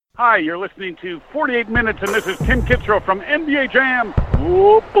Hi, you're listening to 48 Minutes, and this is Tim Kitzrow from NBA Jam.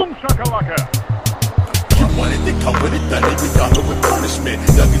 Whoa, boom shakalaka. You wanted to come with it, done it, we got it with punishment.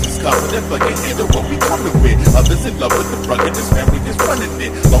 Youngest is confident, but can't handle what we coming with. Others in love with the drug and this family just running it.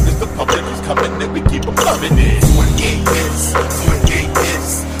 Long as the public is coming, then we keep them loving it. 28 minutes, 28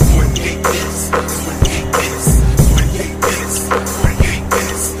 minutes, 28 minutes, 28 minutes, 28 minutes, 28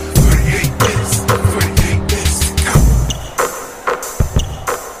 minutes, 28 minutes, 28 minutes, go.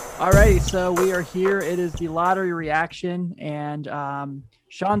 Alrighty, so we are here. It is the lottery reaction, and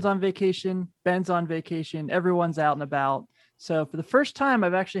Sean's on vacation, Ben's on vacation, everyone's out and about. So for the first time,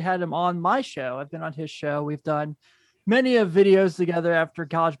 I've actually had him on my show. I've been on his show. We've done many of videos together after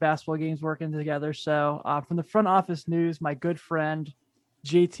college basketball games, working together. So from the front office news, my good friend,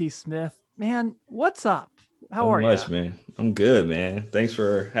 JT Smith. Man, what's up? How are you? Man. I'm good, man. Thanks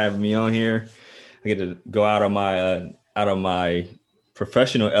for having me on here. I get to go out of my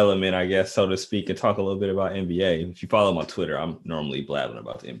professional element, I guess, so to speak, and talk a little bit about NBA. If you follow my Twitter, I'm normally blabbing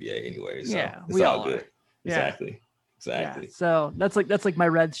about the NBA anyway. So Yeah, it's we all all good. are. Exactly. Yeah, so that's like my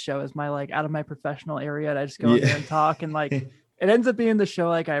Reds show is my like out of my professional area, and I just go in there and talk, and like it ends up being the show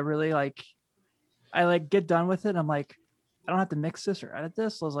like I really like. I like get done with it, and I'm like, I don't have to mix this or edit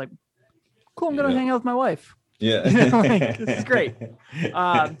this. So I was like, cool, I'm gonna hang out with my wife. Yeah. Like, this is great.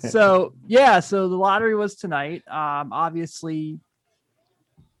 So the lottery was tonight. Obviously,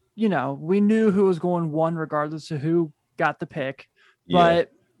 you know, we knew who was going one regardless of who got the pick. But,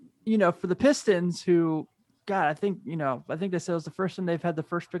 you know, for the Pistons, who, God, I think they said it was the first time they've had the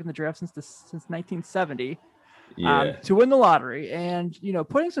first pick in the draft since 1970 to win the lottery. And, you know,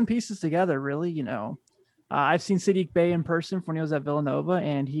 putting some pieces together, really, you know, I've seen Saddiq Bey in person when he was at Villanova,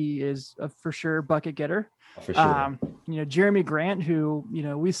 and he is a for sure bucket getter. For sure. You know, Jeremy Grant, who, you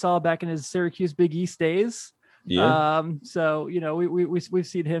know, we saw back in his Syracuse Big East days. So, you know, we've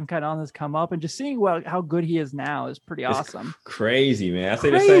seen him kind of on this come up, and just seeing how good he is now is pretty awesome. Crazy, man. I say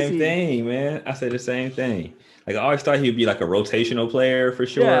the same thing, man. I say the same thing. Like, I always thought he would be like a rotational player for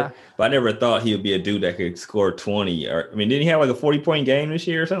sure, but I never thought he would be a dude that could score 20. Or, I mean, didn't he have like a 40-point game this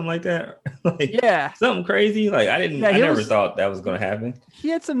year or something like that? Something crazy. Like, I never thought that was going to happen. He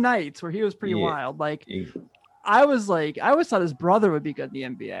had some nights where he was pretty wild. Like, I always thought his brother would be good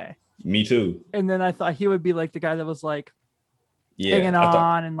in the NBA. Me too. And then I thought he would be like the guy that was like hanging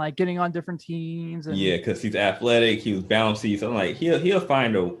on and like getting on different teams. And because he's athletic, he was bouncy. So I'm like, he'll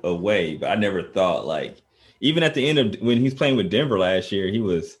find a way. But I never thought, like, even at the end of when he's playing with Denver last year, he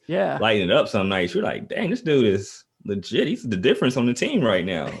was lighting it up some nights. You're like, dang, this dude is legit. He's the difference on the team right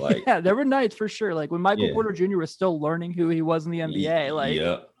now. Like, there were nights for sure. Like when Michael Porter Jr. was still learning who he was in the NBA. Like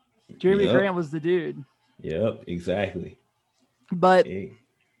Jeremy Grant was the dude. Yep, exactly. But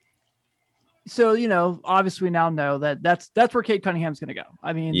so, you know, obviously we now know that that's where Cade Cunningham's going to go.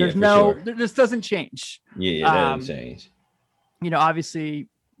 I mean, this doesn't change. That doesn't change. You know, obviously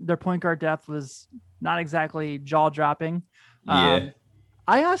their point guard depth was not exactly jaw dropping. I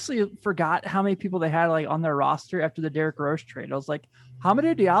honestly forgot how many people they had like on their roster after the Derrick Rose trade. I was like,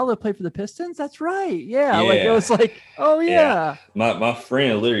 Hamidou Diallo played for the Pistons? That's right. Like it was like, My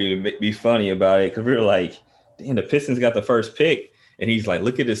friend literally would be funny about it because we were like, damn, the Pistons got the first pick. And he's like,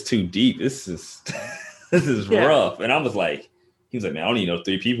 look at this too deep. This is rough. And I was like, he was like, man, I only know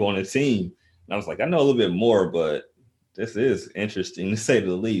 3 people on the team. And I was like, I know a little bit more, but this is interesting to say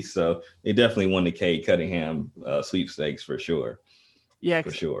the least. So they definitely won the Cade Cunningham sweepstakes for sure. Yeah,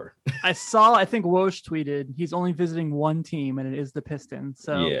 for sure. I think Woj tweeted he's only visiting one team, and it is the Pistons.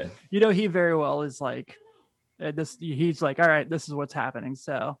 So, you know, he very well is like this. He's like, all right, this is what's happening.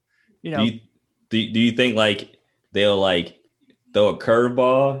 So, you know, do you think like they'll like throw a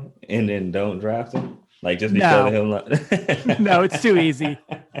curveball and then don't draft him? Like just because of him? No, it's too easy.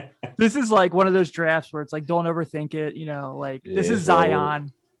 This is like one of those drafts where it's like, don't overthink it. You know, like this is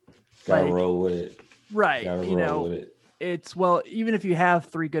Zion. Gotta roll with it. Right. You know, it's even if you have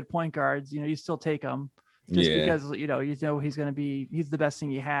 3 good point guards, you know, you still take them just because, you know he's the best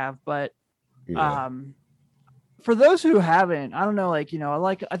thing you have. But for those who haven't, I don't know, like, you know,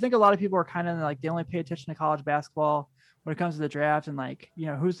 I think a lot of people are kind of like, they only pay attention to college basketball when it comes to the draft and like, you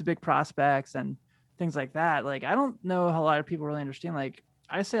know, who's the big prospects and things like that. Like, I don't know how a lot of people really understand. Like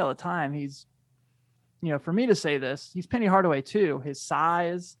I say all the time, he's, you know, for me to say this, he's Penny Hardaway too. His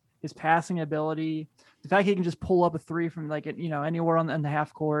size, his passing ability, the fact he can just pull up a 3 from like, you know, anywhere on the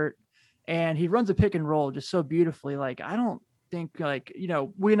half court, and he runs a pick and roll just so beautifully. Like, I don't think, like, you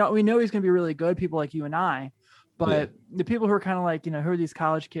know, we know he's going to be really good, people like you and I, but the people who are kind of like, you know, who are these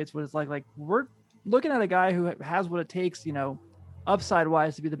college kids, was like we're looking at a guy who has what it takes, you know, upside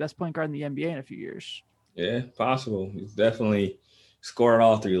wise, to be the best point guard in the NBA in a few years. Yeah, possible. He's definitely score at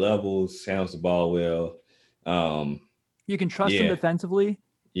all three levels, handles the ball well. You can trust him defensively.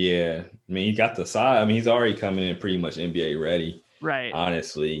 Yeah. I mean, he got the size. I mean, he's already coming in pretty much NBA ready. Right.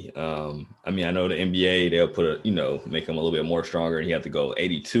 Honestly. I mean, I know the NBA, they'll make him a little bit more stronger, and he have to go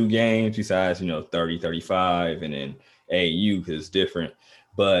 82 games besides, 30, 35, and then AAU because it's different.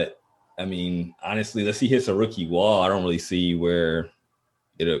 But I mean, honestly, unless he hits a rookie wall, I don't really see where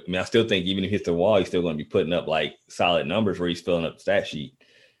I still think even if he hits the wall, he's still going to be putting up like solid numbers where he's filling up the stat sheet.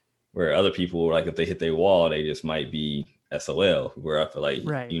 Where other people, like if they hit their wall, they just might be SOL. Where I feel like,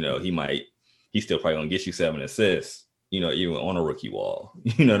 he's still probably going to get you 7 assists, even on a rookie wall.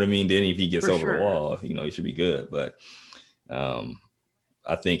 You know what I mean? Then if he gets over the wall, he should be good. But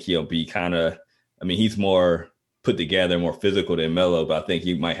I think he'll be he's more put together, more physical than Melo, but I think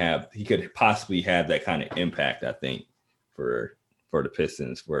he could possibly have that kind of impact, I think, for the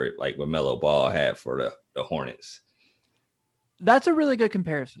Pistons, where like what Melo Ball had for the Hornets. That's a really good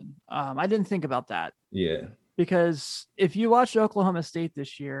comparison. I didn't think about that. Yeah. Because if you watched Oklahoma State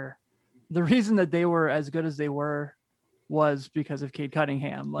this year, the reason that they were as good as they were was because of Cade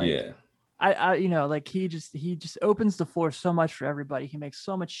Cunningham. Like, he just opens the floor so much for everybody. He makes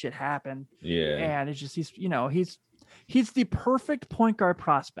so much shit happen. Yeah. And it's just, he's the perfect point guard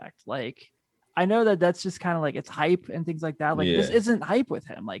prospect. Like, I know that's just kind of like, it's hype and things like that. Like this isn't hype with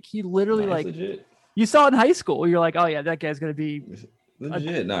him. Like he literally legit. You saw it in high school. You're like, oh yeah, that guy's going to be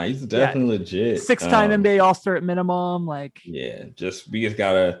legit. He's definitely legit. 6-time NBA All-Star at minimum. Like, yeah, we just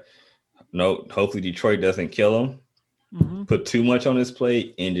gotta hopefully Detroit doesn't kill him. Mm-hmm. Put too much on his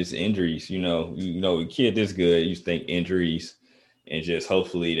plate and just injuries. A kid this good, you think injuries, and just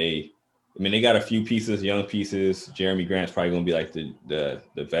hopefully they got a few pieces, young pieces. Jeremy Grant's probably gonna be like the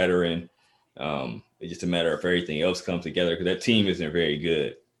veteran. It's just a matter of everything else comes together because that team isn't very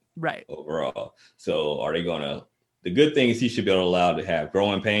good, right? Overall. So are they gonna? The good thing is he should be allowed to have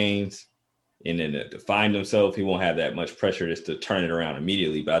growing pains, and then to find himself, he won't have that much pressure just to turn it around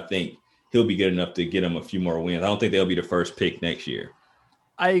immediately. But I think he'll be good enough to get him a few more wins. I don't think they'll be the first pick next year.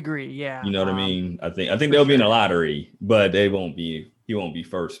 I agree. Yeah. You know what I mean? I think they'll be in the lottery, but he won't be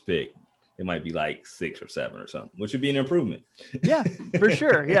first pick. It might be like 6 or 7 or something, which would be an improvement. Yeah, for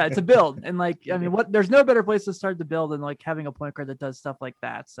sure. Yeah. It's a build. And there's no better place to start the build than like having a point guard that does stuff like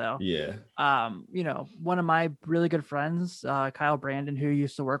that. So yeah. One of my really good friends, Kyle Brandon, who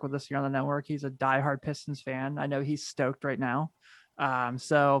used to work with us here on the network, he's a diehard Pistons fan. I know he's stoked right now. I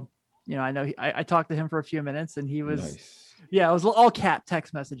know I talked to him for a few minutes and he was, nice. Yeah, it was all cap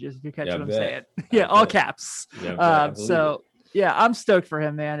text messages. If you catch what I'm saying. Yeah. All caps. Yeah, I'm stoked for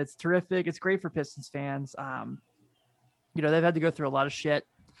him, man. It's terrific. It's great for Pistons fans. They've had to go through a lot of shit.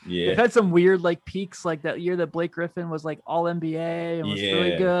 Yeah. They've had some weird like peaks, like that year that Blake Griffin was like all NBA and was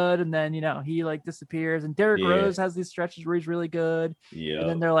really good. And then, he like disappears, and Derrick Rose has these stretches where he's really good. Yeah. And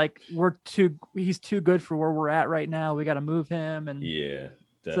then they're like, he's too good for where we're at right now. We got to move him. And yeah,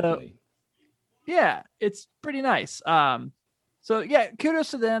 definitely. So, it's pretty nice.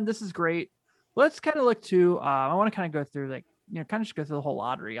 Kudos to them. This is great. Let's kind of look to, I want to kind of go through just go through the whole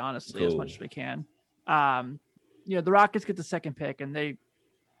lottery, honestly, as much as we can. The Rockets get the second pick, and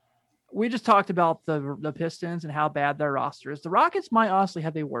we just talked about the Pistons and how bad their roster is. The Rockets might honestly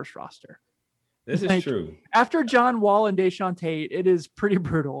have a worse roster. This is true. After John Wall and Deshaun Tate, it is pretty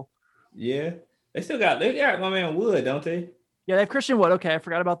brutal. Yeah. They got my man Wood, don't they? Yeah, they have Christian Wood. Okay, I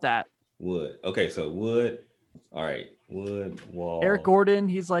forgot about that. Wood. Okay, so Wood. All right. Wood, Wall. Eric Gordon,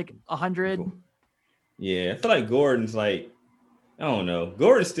 he's like 100. Yeah, I feel like Gordon's like, I don't know.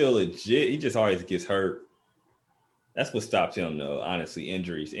 Gordon's still legit. He just always gets hurt. That's what stopped him, though. Honestly,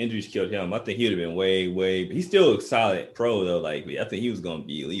 injuries. Injuries killed him. I think he would have been way. He's still a solid pro, though. Like, I think he was going to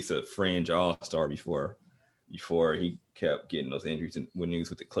be at least a fringe all-star before he kept getting those injuries when he was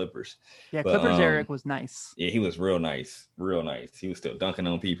with the Clippers. Yeah, Clippers Eric was nice. Yeah, he was real nice. He was still dunking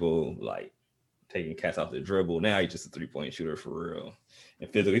on people, like taking cats off the dribble. Now he's just a 3-point shooter for real. And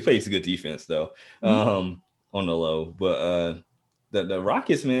physically, he plays a good defense, though, on the low. But the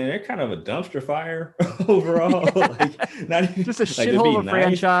Rockets, man, they're kind of a dumpster fire overall. Like, not even, just a shithole of a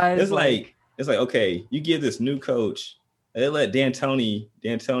franchise. It's like okay, you give this new coach, they let D'Antoni,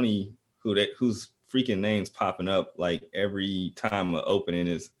 whose freaking name's popping up like every time an opening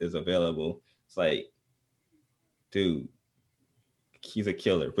is available. It's like, dude, he's a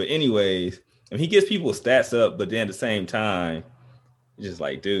killer. But anyways, he gets people stats up, but then at the same time, it's just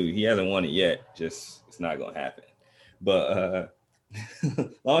like, dude, he hasn't won it yet. Just it's not gonna happen. But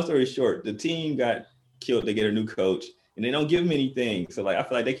long story short, the team got killed. They get a new coach, and they don't give him anything. So like, I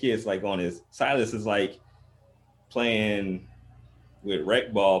feel like that kid's like on his Silas is like playing with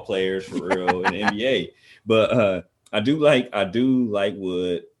rec ball players for real in the NBA. But I do like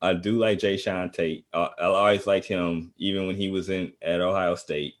Wood. I do like Jay Sean Tate. I always liked him, even when he was at Ohio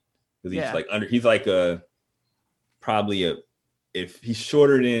State, because he's like if he's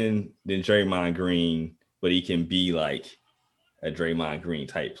shorter than Draymond Green, but he can be like a Draymond Green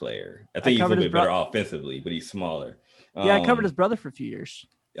type player. I think he's a little bit better offensively, but he's smaller. Yeah, I covered his brother for a few years.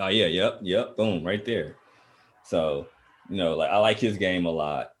 Oh yeah, yep, boom, right there. So like I like his game a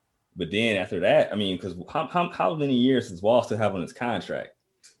lot. But then after that, I mean, because how many years does Wall still have on his contract?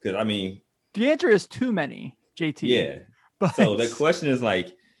 Because I mean, the answer is too many, JT. Yeah. But so the question is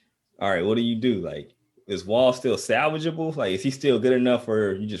like, all right, what do you do? Like, is Wall still salvageable? Like, is he still good enough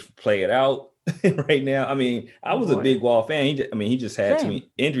for you just play it out right now? I mean, I was a big Wall fan. He just had too many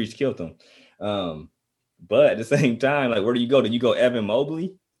injuries killed him. But at the same time, like, where do you go? Do you go Evan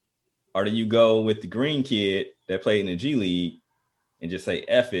Mobley, or do you go with the Green kid that played in the G League? And just say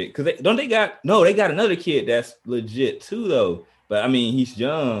F it, because they got another kid that's legit too though. But I mean, he's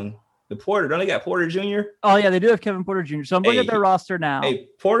young. The Porter, don't they got Porter Jr.? Oh yeah, they do have Kevin Porter Jr. So I'm looking at their roster now. Hey,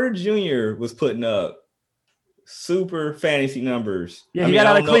 Porter Jr. was putting up super fantasy numbers. Yeah, he got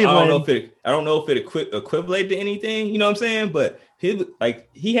out of Cleveland. I don't know if it equated to anything. You know what I'm saying? But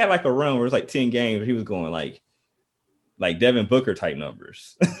he had like a run where it was like 10 games where he was going like Devin Booker type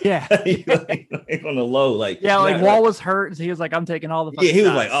numbers. Yeah. like on the low. Wall was hurt. So he was like, I'm taking all the he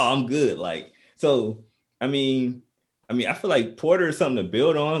was like, oh, I'm good. Like, so, I mean, I feel like Porter is something to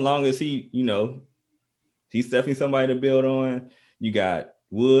build on as long as he's definitely somebody to build on. You got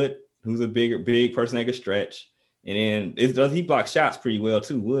Wood, who's a big person that can stretch. And then he blocks shots pretty well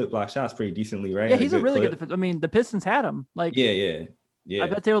too. Wood blocks shots pretty decently, right? Yeah, he's a really good defense. I mean, the Pistons had him. Like, yeah. I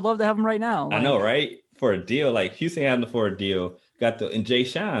bet they would love to have him right now. I know, right? For a deal, like Houston had him for a deal. And Jay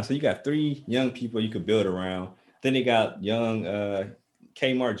Sean. So you got 3 young people you could build around. Then they got young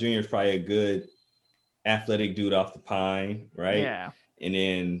Kmart Jr. is probably a good athletic dude off the pine, right? Yeah. And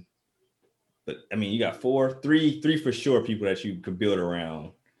then, but I mean, you got 3 for sure people that you could build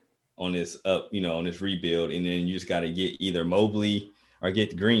around on this on this rebuild. And then you just got to get either Mobley or get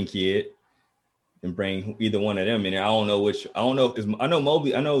the Green kid and bring either one of them in there. I don't know. I know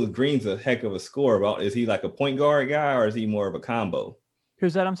Mobley. I know Green's a heck of a scorer. Is he like a point guard guy or is he more of a combo?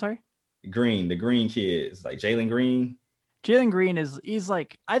 Who's that? I'm sorry. Green, the Green kid is like Jalen Green. Jalen Green he's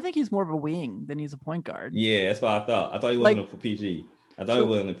like, I think he's more of a wing than he's a point guard. Yeah, that's what I thought. I thought he wasn't for PG. I thought he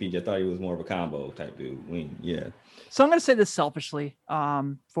wasn't a PG. I thought he was more of a combo type dude, wing. Yeah. So I'm gonna say this selfishly.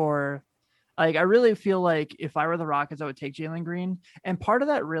 I really feel like if I were the Rockets, I would take Jalen Green. And part of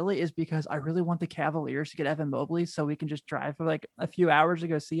that really is because I really want the Cavaliers to get Evan Mobley so we can just drive for like a few hours to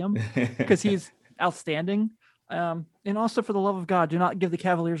go see him because he's outstanding. And also, for the love of God, do not give the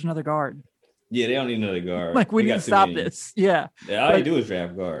Cavaliers another guard. Yeah, they don't need another guard. Like, we need to stop this. Yeah. All they do is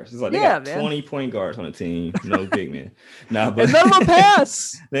draft guards. It's like they got 20 point guards on the team. No big man. But and none of them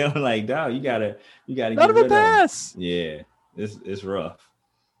pass. They're like, dog, you gotta none of them pass. Yeah, it's rough.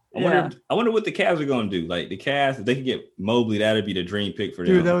 I wonder what the Cavs are gonna do. Like the Cavs, if they could get Mobley, that'd be the dream pick for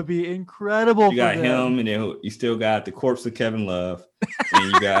them. Dude, that would be incredible. You got him, and then you still got the corpse of Kevin Love,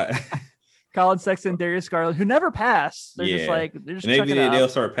 and you got Colin Sexton, Darius Garland, who never pass. They're just like maybe they'll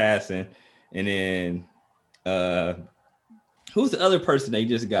start passing. And then who's the other person they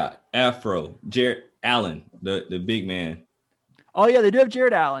just got? Afro, Jared Allen, the big man. Oh yeah, they do have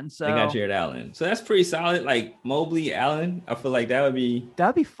Jared Allen. So they got Jared Allen. So that's pretty solid. Like Mobley, Allen, I feel like that'd be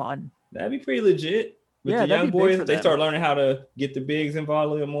fun. That'd be pretty legit. With the young boys, they start learning how to get the bigs involved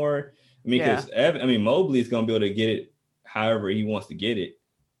a little more. I mean, because Mobley's gonna be able to get it however he wants to get it.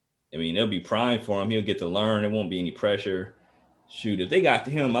 I mean, they'll be primed for him. He'll get to learn. There won't be any pressure. Shoot, if they got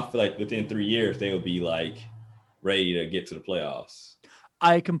to him, I feel like within 3 years they will be like ready to get to the playoffs.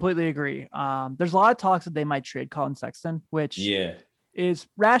 I completely agree. There's a lot of talks that they might trade Colin Sexton, which is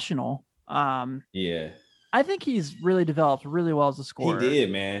rational. I think he's really developed really well as a scorer. He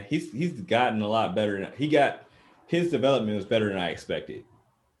did, man. He's gotten a lot better. His development was better than I expected.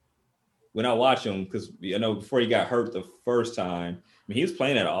 When I watch him, because before he got hurt the first time, I mean, he was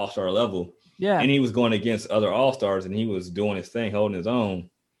playing at an all-star level. Yeah. And he was going against other all-stars and he was doing his thing, holding his own.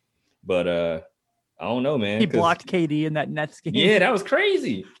 But I don't know, man. He blocked KD in that Nets game. Yeah, that was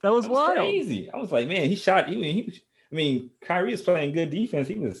crazy. That was wild. Crazy. I was like, man, he shot. Kyrie was playing good defense.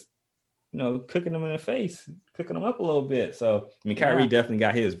 He was, cooking them in the face, cooking them up a little bit. So, Kyrie definitely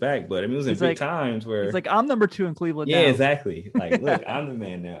got his back, but it was in big times where it's like, I'm number 2 in Cleveland now. Yeah, exactly. Like, look, I'm the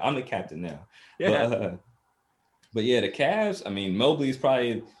man now. I'm the captain now. Yeah. But the Cavs, Mobley's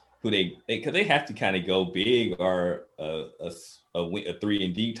probably who because they have to kind of go big or a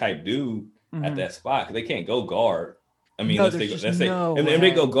 3-and-D type dude at that spot because they can't go guard. If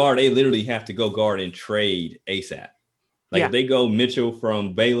they go guard, they literally have to go guard and trade ASAP. Like if they go Mitchell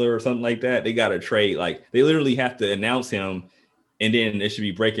from Baylor or something like that, they got to trade. Like they literally have to announce him, and then it should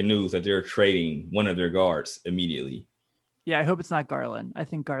be breaking news that they're trading one of their guards immediately. Yeah, I hope it's not Garland. I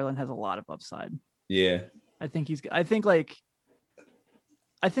think Garland has a lot of upside. Yeah, I think if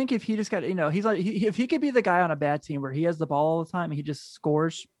he just got, he's like, if he could be the guy on a bad team where he has the ball all the time and he just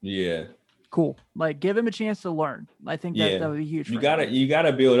scores. Yeah. Cool. Like give him a chance to learn. I think that would be huge. You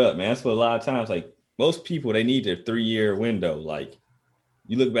gotta build up, man. That's what a lot of times, like most people, they need their 3-year window. Like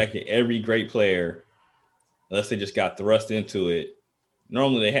you look back at every great player, unless they just got thrust into it.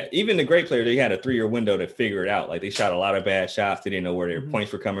 Normally they had, even the great player, they had a 3-year window to figure it out. Like they shot a lot of bad shots. They didn't know where their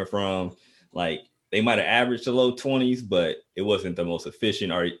points were coming from. Like they might have averaged the low 20s, but it wasn't the most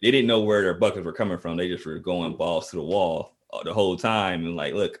efficient, or they didn't know where their buckets were coming from. They just were going balls to the wall the whole time. And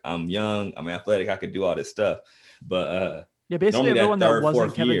like, look, I'm young, I'm athletic, I could do all this stuff. But basically everyone that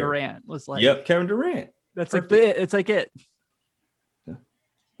wasn't Kevin Durant was like, yep, Kevin Durant. That's perfect. Like it's like it. Yeah.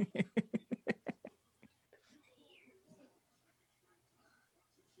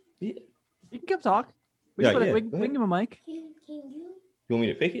 You can come talk. We can give him a mic. You want me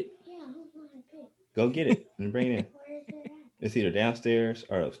to pick it? Yeah, I want to pick. Go get it and bring it in. Where is it at? It's either downstairs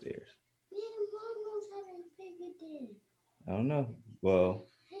or upstairs. Yeah, Mom knows how to pick it then. I don't know. Well.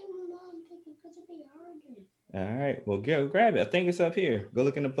 Hey, Mom, pick it because it'll be harder. All right. Well, go grab it. I think it's up here. Go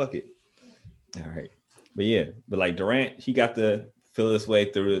look in the bucket. All right. But yeah, but like Durant, he got to feel his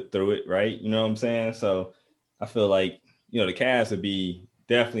way through it, right? You know what I'm saying? So I feel like, the Cavs would be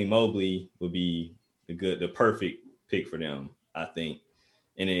definitely Mobley would be the perfect pick for them, I think.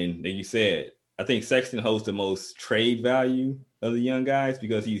 And then, like you said, I think Sexton holds the most trade value of the young guys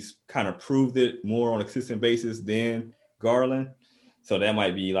because he's kind of proved it more on a consistent basis than Garland. So that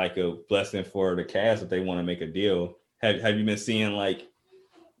might be like a blessing for the Cavs if they want to make a deal. Have you been seeing like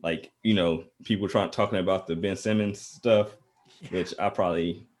people talking about the Ben Simmons stuff, which I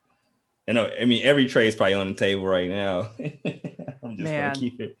mean, every trade is probably on the table right now. I'm just gonna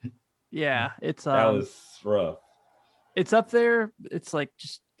keep it. Yeah, it's that was rough. It's up there. It's like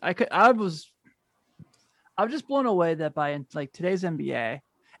I was just blown away that by like today's NBA.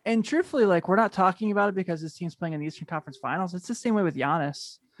 And truthfully, like we're not talking about it because this team's playing in the Eastern Conference Finals. It's the same way with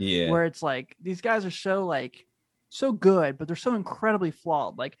Giannis. Yeah. Where it's like these guys are so good, but they're so incredibly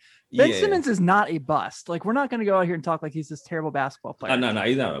flawed. Like Ben Simmons is not a bust. Like we're not going to go out here and talk like he's this terrible basketball player. No,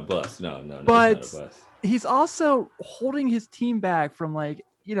 he's not a bust. No. But he's not a bust. He's also holding his team back from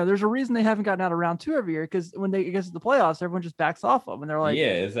there's a reason they haven't gotten out of round 2 every year because when they get to the playoffs, everyone just backs off them and they're like,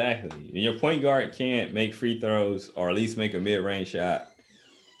 yeah, exactly. And your point guard can't make free throws or at least make a mid-range shot.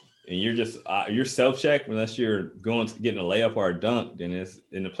 And you're just you're self-check unless you're getting a layup or a dunk. Then it's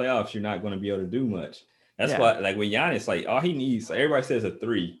in the playoffs, you're not going to be able to do much. That's why, like with Giannis, like all he needs, like everybody says a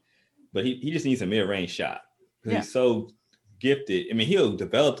 3, but he just needs a mid-range shot. Yeah. He's so gifted. I mean, he'll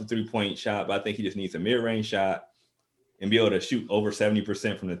develop the 3-point shot, but I think he just needs a mid-range shot and be able to shoot over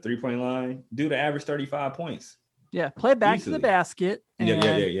 70% from the 3-point line. Do the average 35 points. Yeah, play back to the basket.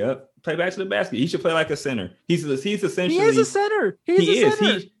 Yeah. Play back to the basket. He should play like a center. He's essentially. He is a center.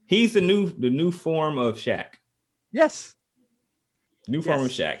 He's the new form of Shaq. Yes. New form of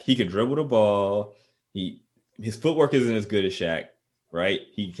Shaq. He can dribble the ball. His footwork isn't as good as Shaq, right?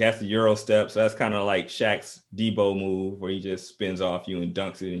 He has the Euro step, so that's kind of like Shaq's Debo move, where he just spins off you and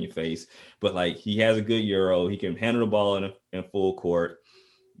dunks it in your face. But like he has a good Euro, he can handle the ball in full court,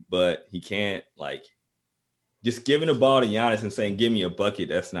 but he can't just giving the ball to Giannis and saying, "Give me a bucket."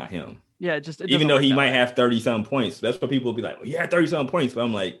 That's not him. Yeah, even though he might have 30-some points, that's what people will be like, "Well, yeah, 30-some points," but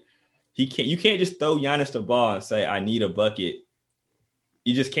I'm like, you can't just throw Giannis the ball and say, "I need a bucket."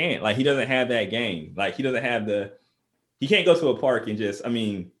 You just can't. Like, he doesn't have that game. Like, he doesn't have he can't go to a park and just, I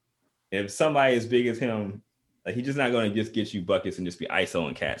mean, if somebody as big as him, like, he's just not going to just get you buckets and just be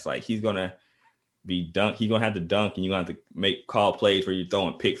ISOing cats. Like, he's going to be dunk. He's going to have to dunk, and you're going to have to call plays where you're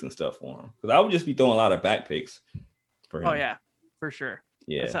throwing picks and stuff for him. Because I would just be throwing a lot of back picks for him. Oh, yeah, for sure.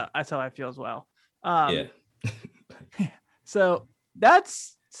 Yeah. That's how I feel as well. Yeah. So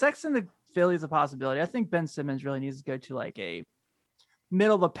that's Sexton to Philly is a possibility. I think Ben Simmons really needs to go to like a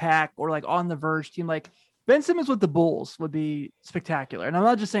middle of the pack or like on the verge team. Like Ben Simmons with the Bulls would be spectacular. And I'm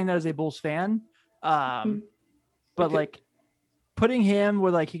not just saying that as a Bulls fan. But like putting him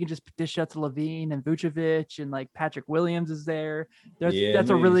where like he can just dish out to Levine and Vucevic and like Patrick Williams is there. That's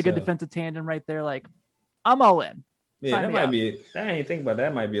a really good defensive tandem right there. Like I'm all in. Yeah, that might be. I didn't think about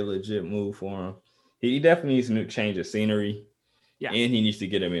that. Might be a legit move for him. He definitely needs to change the scenery. Yeah, and he needs to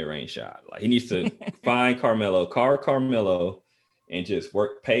get a mid-range shot. Like he needs to find Carmelo, and just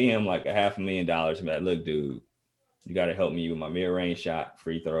pay him like $500,000 and be like, "Look, dude, you got to help me with my mid-range shot,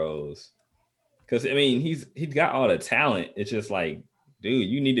 free throws." Because I mean, he's got all the talent. It's just like, dude,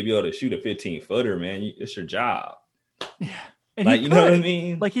 you need to be able to shoot a 15-footer, man. It's your job. Yeah, and Like, he you know what I could.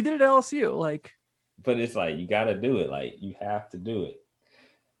 mean? Like he did at LSU. Like, but it's like you got to do it. Like you have to do it.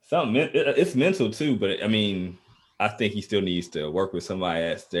 It's mental too, but I mean, I think he still needs to work with somebody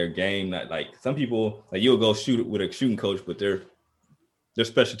that's their game. Not like some people, like you'll go shoot it with a shooting coach, but their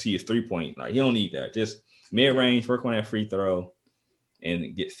specialty is 3-point. Like you don't need that. Just mid range, work on that free throw,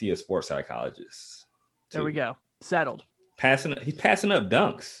 and see a sports psychologist. there we go. Settled. He's passing up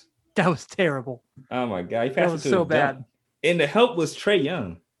dunks. That was terrible. Oh my god, he That passed was it to so the dunk. bad. And the help was Trae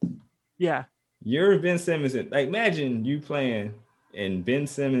Young. Yeah. You're Ben Simmons. Like imagine you playing and Ben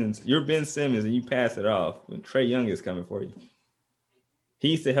Simmons. You're Ben Simmons and you pass it off when Trae Young is coming for you.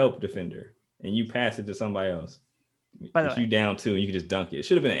 He's the help defender, and you pass it to somebody else. By the If way, you down two and you can just dunk it. It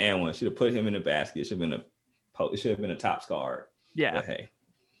should have been an and one. Should have put him in the basket. It should have been a top scorer. yeah. But hey,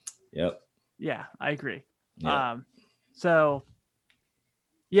 yep. Yeah, I agree. Yeah. So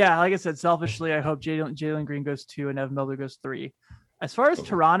yeah, like I said, selfishly, I hope Jalen Green goes 2 and Evan Mobley goes 3. As far as Okay.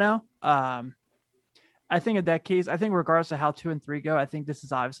 Toronto, I think in that case, I think regardless of how 2 and 3 go, I think this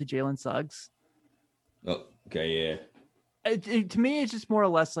is obviously Jalen Suggs. Oh, okay, yeah. To me, it's just more or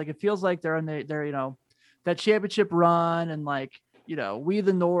less like it feels like they're in their that championship run, and like we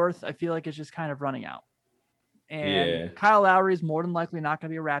the North. I feel like it's just kind of running out. And Yeah. Kyle Lowry is more than likely not going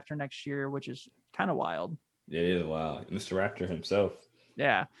to be a Raptor next year, which is kind of wild. It is wild. Mr. Raptor himself.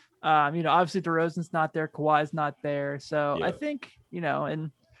 Yeah. Obviously DeRozan's not there, Kawhi's not there. So I Yeah. think,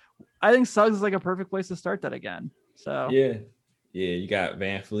 and I think Suggs is like a perfect place to start that again. So Yeah. Yeah, you got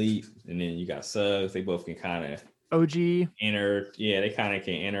Van Fleet and then you got Suggs. They both can kind of OG. they kind of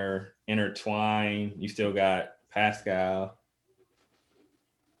can intertwine. You still got Pascal.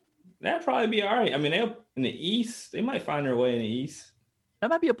 That'd probably be all right. I mean, they'll in the East, they might find their way in the East. That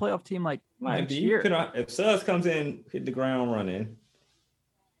might be a playoff team like Might next be. year. If Suggs comes in, hit the ground running.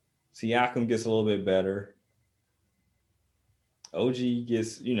 Siakam gets a little bit better. OG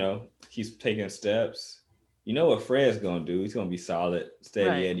gets, he's taking steps. You know what Fred's gonna do? He's gonna be solid, steady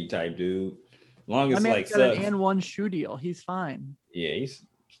Right. Eddie type dude. Long I as mean, like he's got an Suggs, and one shoe deal. He's fine. yeah, he's.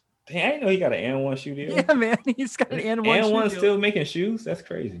 Dang, I didn't know he got an and one shoe deal. Yeah, man. He's got an and one And shoe one deal. still making shoes. That's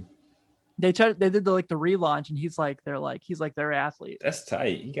crazy. They did the relaunch, and he's like their athlete. That's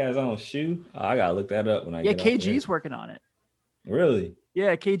tight. He got his own shoe. Oh, I gotta look that up when I Yeah, get off KG's working on it. there. Really.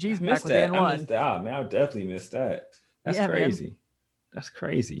 Yeah, KG's I back missed with that. and I one. missed that. Oh, man, I definitely missed that. That's Yeah, man. crazy. That's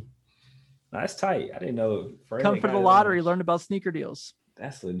crazy. No, that's tight. I didn't know. Fred Come for got the his lottery, own- learn about sneaker deals.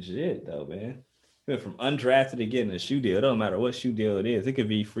 That's legit though, man. Went from undrafted to getting a shoe deal. It don't matter what shoe deal it is. It could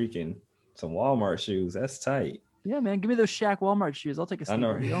be freaking some Walmart shoes. That's tight. Yeah, man. Give me those Shaq Walmart shoes. I'll take a I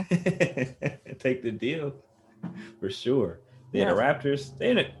know. sneaker deal. Take the deal for sure. Yeah, Yeah. the Raptors.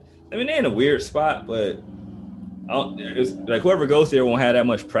 They're in a weird spot, but it's like whoever goes there won't have that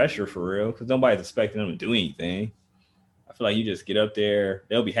much pressure for real because nobody's expecting them to do anything. I feel like you just get up there.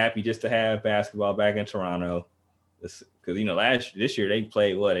 They'll be happy just to have basketball back in Toronto. Because this year they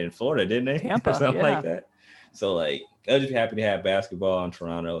played in Florida, didn't they? Tampa, Or something yeah. like that. So like they'll just be happy to have basketball in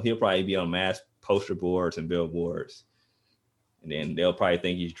Toronto. He'll probably be on mass poster boards and billboards. And then they'll probably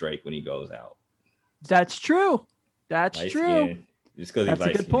think he's Drake when he goes out. That's true. That's Light true. skin. Just because he's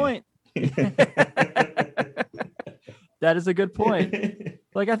That's a good point. light That is a good point. skin.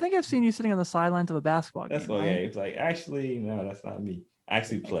 Like I think I've seen you sitting on the sidelines of a basketball That's game. what right? it's like. Actually, no, that's not me. I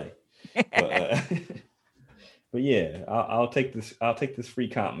actually play. But, but yeah, I'll take this. I'll take this free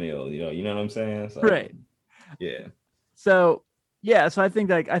comp meal. You know what I'm saying? So, Right. Yeah. So yeah, so I think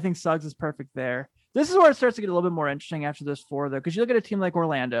Suggs is perfect there. This is where it starts to get a little bit more interesting after those 4 though, because you look at a team like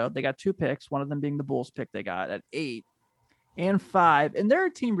Orlando, they got 2 picks, one of them being the Bulls pick they got at 8 and 5, and they're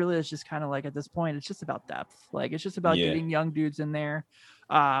a team really is just kind of like at this point, it's just about depth. Like it's just about Yeah. getting young dudes in there.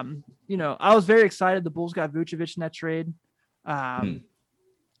 I was very excited the Bulls got Vucevic in that trade,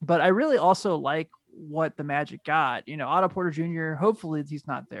 but I really also like what the Magic got. Otto Porter Jr. Hopefully he's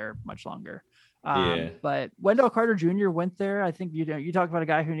not there much longer. Yeah. But Wendell Carter Jr. went there. I think you talk about a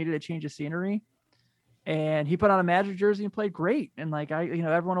guy who needed a change of scenery, and he put on a Magic jersey and played great. And like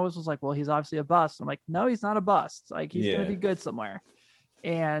everyone always was like, well, he's obviously a bust. I'm like, no, he's not a bust. Like he's gonna Yeah. be good somewhere.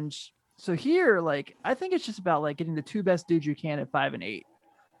 And so here, like I think it's just about like getting the 2 best dudes you can at 5 and 8.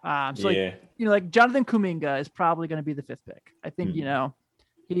 So Yeah. like Jonathan Kuminga is probably going to be the 5th pick. I think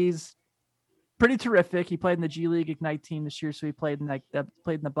he's pretty terrific. He played in the G League Ignite team this year, so he played in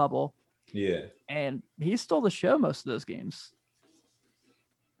the bubble. Yeah. And he stole the show most of those games.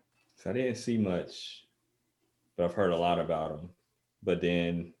 So I didn't see much, but I've heard a lot about him. But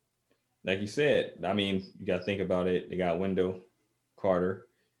then, like you said, I mean, you got to think about it. They got Wendell Carter.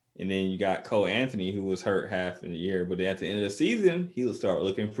 And then you got Cole Anthony, who was hurt half of the year, but at the end of the season, he'll start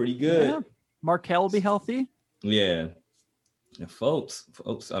looking pretty good. Yeah. Markelle will be healthy. Yeah. And folks,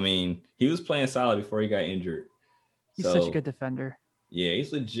 I mean, he was playing solid before he got injured. He's such a good defender. Yeah,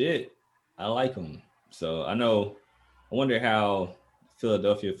 he's legit. I like him. So I wonder how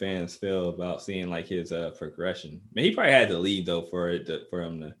Philadelphia fans feel about seeing like his progression. I mean, he probably had to leave though for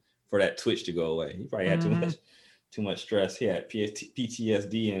that twitch to go away. He probably had too much stress. He had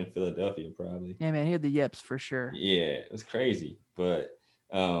PTSD in Philadelphia probably. Yeah, man, he had the yips for sure. Yeah, it was crazy. But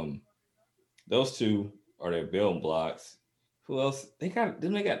those two are their building blocks. Who else? They got. I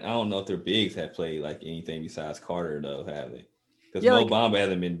don't know if their bigs have played like anything besides Carter though, have they? Because Mo Bamba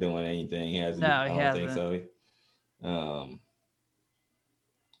hasn't been doing anything, has he? No, I don't think so.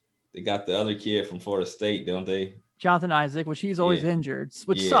 They got the other kid from Florida State, don't they? Jonathan Isaac, which he's always injured,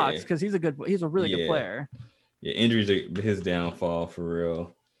 which sucks because he's a really good player. Yeah, injuries are his downfall for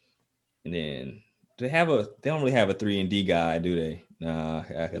real. And then they don't really have a 3-and-D guy, do they? Nah,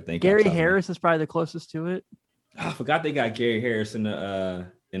 I think Gary Harris is probably the closest to it. Oh, I forgot they got Gary Harris in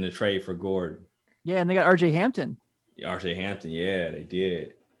the trade for Gordon. Yeah, and they got RJ Hampton. RJ Hampton, yeah, they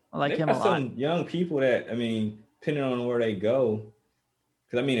did. I like him a lot. Some young people that, I mean, depending on where they go,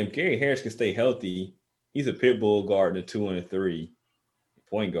 because I mean, if Gary Harris can stay healthy, he's a pit bull guard in the 2 and the 3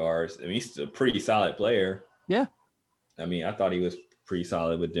 point guards. I mean, he's a pretty solid player. Yeah. I mean, I thought he was pretty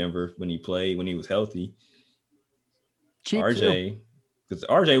solid with Denver when he was healthy. Cheap RJ, because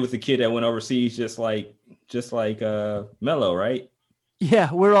RJ was the kid that went overseas just like Melo, right?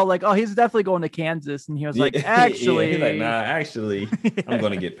 Yeah, we're all like, oh, he's definitely going to Kansas. And he was like, actually. He's like, nah, actually, I'm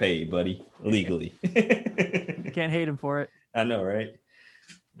going to get paid, buddy, legally. You can't hate him for it. I know, right?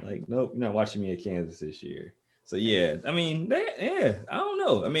 Like, nope, you're not watching me at Kansas this year. So, yeah, I mean, I don't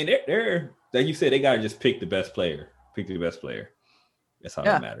know. I mean, they're like you said, they got to just pick the best player. Pick the best player. That's all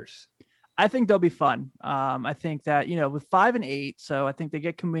that matters. I think they'll be fun. I think that, with 5 and 8, so I think they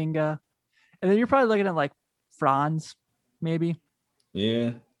get Kuminga. And then you're probably looking at like Franz, maybe.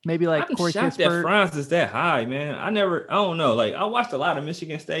 Yeah. Maybe like I'm Corey shocked that Franz is that high, man. I don't know. Like I watched a lot of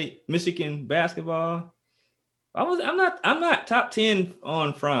Michigan basketball. I'm not top 10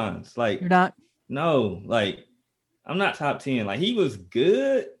 on Franz. Like you're not? No, like I'm not top 10. Like he was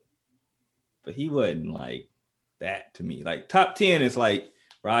good, but he wasn't like that to me. Like top 10 is like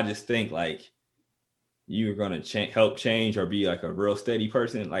where I just think like you're gonna help change or be like a real steady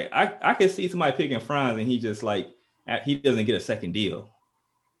person. Like I could see somebody picking Franz and he just like he doesn't get a second deal.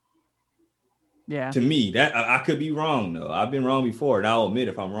 Yeah. To me, that I could be wrong though. I've been wrong before, and I'll admit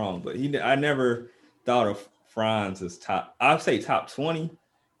if I'm wrong. But I never thought of Franz as top. I'd say top 20,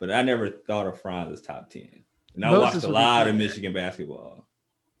 but I never thought of Franz as top 10. And I watched a lot of Michigan basketball.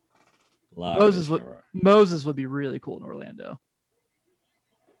 Moses would be really cool in Orlando.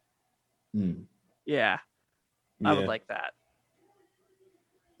 Yeah. I would like that.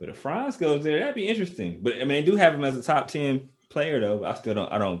 But if Franz goes there, that'd be interesting. But I mean, they do have him as a top 10 player though. But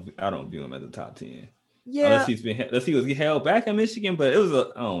I don't view him as a top 10. Yeah. Unless he was held back in Michigan, but it was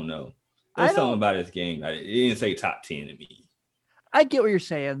I don't know. There's something about his game. It didn't say top 10 to me. I get what you're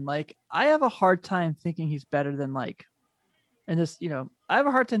saying. Like, I have a hard time thinking he's better than I have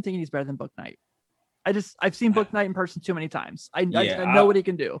a hard time thinking he's better than Book Knight. I've seen Book Knight in person too many times. I know what he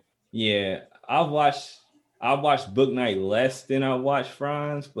can do. Yeah, I've watched Book Knight less than I watched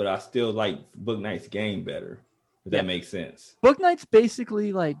Franz, but I still like Book Knight's game better. If that makes sense. Book Knight's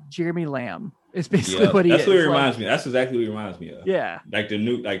basically like Jeremy Lamb. It's basically what he is. That's what it reminds me. That's exactly what he reminds me of. Yeah. Like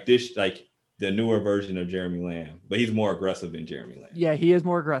the newer version of Jeremy Lamb, but he's more aggressive than Jeremy Lamb. Yeah, he is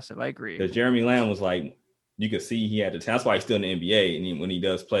more aggressive. I agree. Because Jeremy Lamb was like, you could see he had the talent. That's why he's still in the NBA. And when he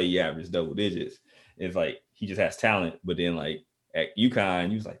does play, he averages double digits. It's like he just has talent. But then like at UConn,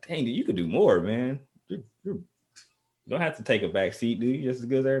 he was like, dang, dude, you could do more, man. You don't have to take a back seat, dude. You're just as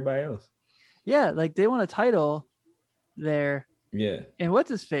good as everybody else. Yeah, like they won a title there. Yeah. And what's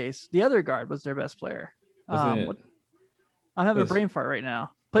his face? The other guard was their best player. I'm having a brain fart right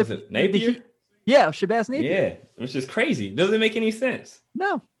now. Napier? Yeah, Shabazz Napier. Yeah, which is crazy. Doesn't make any sense.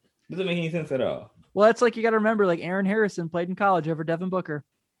 No. Doesn't make any sense at all. Well, that's like you got to remember, like Aaron Harrison played in college over Devin Booker.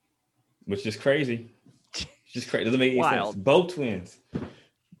 Which is crazy. Just crazy. Doesn't make any sense. Both twins.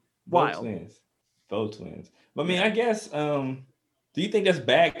 Wild. Both twins. But I mean, I guess, do you think that's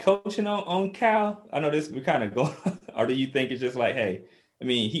bad coaching on Cal? I know we're kind of going, or do you think it's just like, hey, I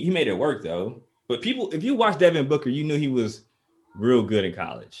mean, he made it work though. But if you watch Devin Booker, you knew he was real good in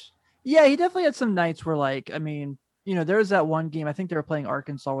college. Yeah, he definitely had some nights where there was that one game, I think they were playing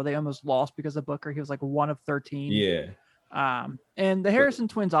Arkansas where they almost lost because of Booker. He was like 1 of 13. Yeah. And the Harrison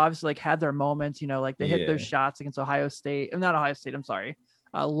twins obviously like had their moments, like they hit those shots against Ohio State. Not Ohio State, I'm sorry.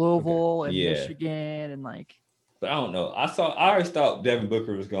 Louisville and Yeah. Michigan and like. But I don't know. I always thought Devin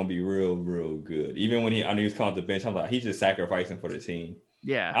Booker was gonna be real, real good. Even when I knew he was coming off the bench, I'm like, he's just sacrificing for the team.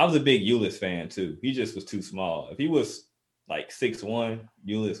 Yeah. I was a big Ulis fan too. He just was too small. If he was like 6'1",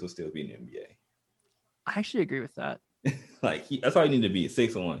 Ulis would still be in the NBA. I actually agree with that. Like that's all you need to be,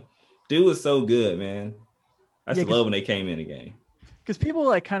 6'1". Dude was so good, man. I just Yeah, love when they came in the game. Because people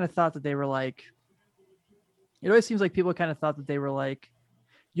like kind of thought that they were like, it always seems like people kind of thought that they were like,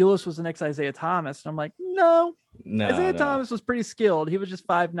 Ulis was the next Isaiah Thomas. And I'm like, no, Isaiah Thomas was pretty skilled. He was just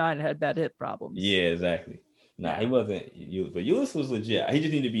 5'9" and had bad hip problems. Yeah, exactly. He wasn't Ulis, but Ulis was legit. He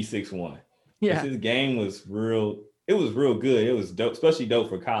just needed to be 6'1". Yeah. His game was real. It was real good. It was dope, especially dope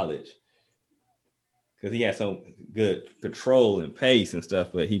for college. Because he had so good control and pace and stuff,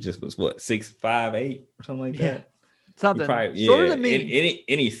 but he just was 6'5", 8" or something like that. Something. Probably, Shorter than me.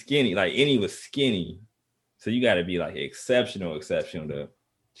 Any skinny, like any was skinny. So you got to be like exceptional to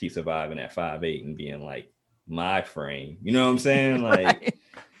keep surviving at 5'8" and being like my frame. You know what I'm saying? Like Right.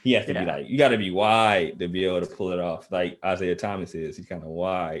 he has to be like, you got to be wide to be able to pull it off. Like Isaiah Thomas is. He's kind of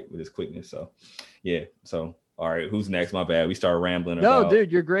wide with his quickness. So yeah. So all right, who's next? My bad. We started rambling. No,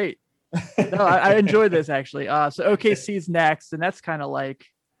 dude, you're great. No, I enjoyed this actually. So OKC's next, and that's kind of like,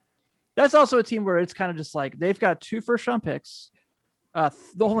 that's also a team where it's kind of just like they've got 2 first-round picks. I'm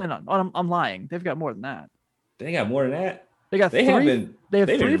lying. They've got more than that. They got more than that. They got They three. They have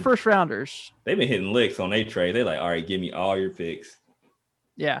 3 been- first-rounders. They've been hitting licks on their trade. They're like, all right, give me all your picks.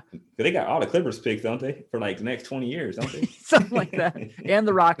 Yeah, They got all the Clippers picks, don't they? For like the next 20 years, don't they? something like that, and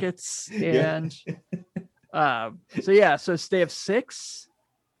the Rockets, and so they have 6,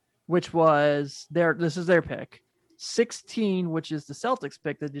 which was this is their pick. 16, which is the Celtics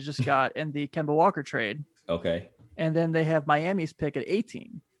pick that they just got in the Kemba Walker trade. Okay. And then they have Miami's pick at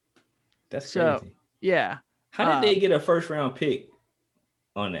 18. That's So, crazy. yeah. How did they get a first round pick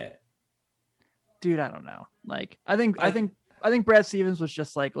on that? Dude, I don't know. Like, I think Brad Stevens was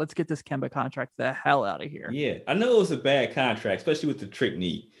just like, let's get this Kemba contract the hell out of here. Yeah. I know it was a bad contract, especially with the trick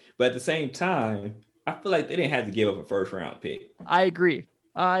knee. But at the same time, I feel like they didn't have to give up a first round pick. I agree.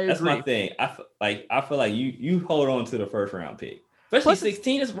 That's my thing. I feel like you hold on to the first round pick. Especially Plus,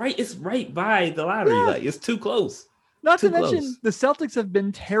 16, it's right by the lottery. Yeah. Like it's too close. Not to Too mention close. the Celtics have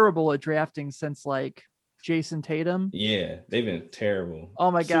been terrible at drafting since like Jason Tatum. Yeah, they've been terrible.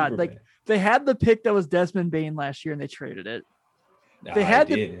 Oh my God. Super Like bad. they had the pick that was Desmond Bain last year and they traded it. Nah, they had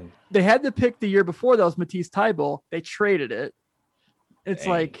didn't. They had the pick the year before that was Matisse Thybulle. They traded it. It's Dang.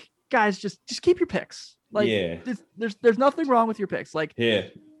 like, guys, just keep your picks. Like, Yeah. there's nothing wrong with your picks. Like, Yeah.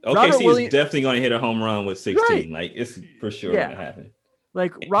 Robert OKC Williams- is definitely going to hit a home run with 16. Right. Like it's for sure Yeah. going to happen.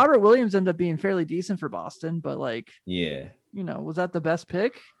 Like Robert Williams ended up being fairly decent for Boston, but like, Yeah. was that the best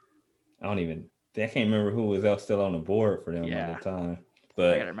pick? I can't remember who was else still on the board for them Yeah. at the time. I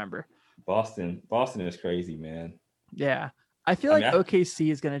But gotta remember. Boston is crazy, man. Yeah. I feel I like mean,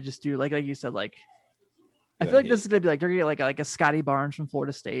 OKC is gonna just do like you said, like I Go feel like ahead. this is gonna be like they're gonna get like a Scotty Barnes from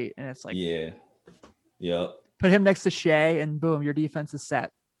Florida State, and it's like Yeah. Yep. put him next to Shea, and boom, your defense is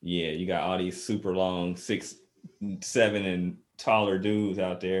set. Yeah. You got all these super long 6'7" and taller dudes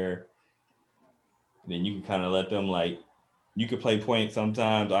out there. Then you can kind of let them like you could play point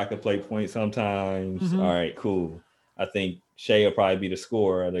sometimes. I could play point sometimes. Mhm. All right, cool. I think Shea will probably be the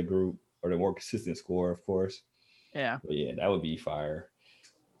scorer of the group or the more consistent scorer, of course. Yeah. But yeah, that would be fire.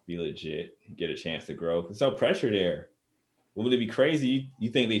 Be legit. Get a chance to grow. There's no pressure there. Would it be crazy? You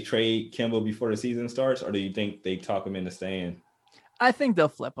think they trade Kemba before the season starts, or do you think they talk him into staying? I think they'll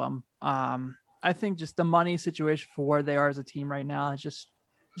flip him. I think just the money situation for where they are as a team right now is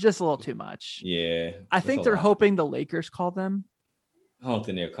just a little too much. Yeah. I that's think a they're lot. hoping the Lakers call them. I don't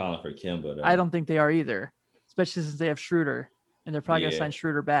think they're calling for Kemba, though. I don't think they are either, especially since they have Schroeder, and they're probably gonna Yeah. sign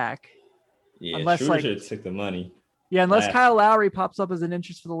Schroeder back. Yeah, unless, Schroeder like- should have took the money. Yeah, unless Last- Kyle Lowry pops up as an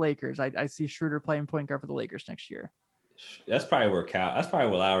interest for the Lakers, I see Schroeder playing point guard for the Lakers next year. That's probably where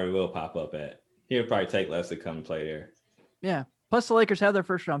Lowry will pop up at. He'll probably take less to come and play there. Yeah. Plus, the Lakers have their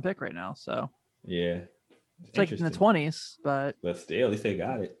first round pick right now, so Yeah. it's like in the Interesting. 20s. But But still, at least they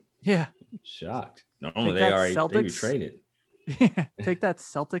got it. yeah, Shocked. Normally Take they that, already they Celtics. traded. take that,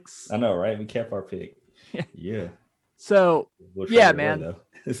 Celtics. I know, right? We kept our pick. Yeah. Yeah. So We'll Yeah, trade it away, man.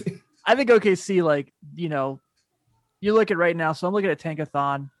 though. I think OKC, like, you look at right now. So I'm looking at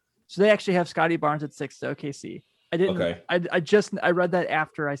Tankathon. So they actually have Scotty Barnes at 6 to OKC. I didn't. Okay. I read that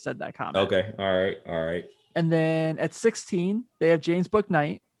after I said that comment. Okay. All right. And then at 16, they have James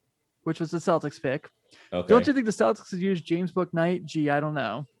Bouknight, which was the Celtics pick. Okay. Don't you think the Celtics could use James Bouknight? Gee, I don't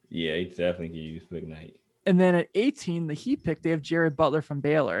know. Yeah, he definitely can use Big Night. And then at 18, the Heat pick, they have Jared Butler from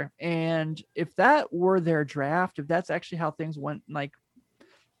Baylor. And if that were their draft, if that's actually how things went, like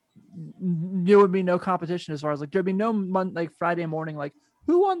there would be no competition as far as like there'd be no like Friday morning like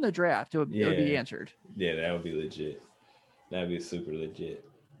who won the draft. It would be answered. Yeah, that would be legit. That'd be super legit.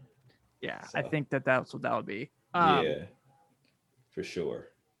 Yeah, So, I think that's what that would be. Yeah, for sure.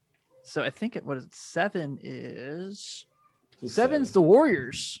 So I think what is it? 7 is Who's 7's the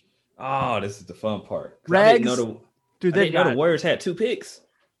Warriors. Oh, this is the fun part. Rags, I didn't know the Warriors had 2 picks.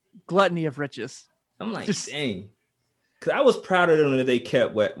 Gluttony of riches. I'm like, dang. Because I was proud of them that they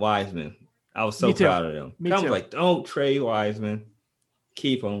kept Wiseman. I was so proud of them. I was like, don't trade Wiseman.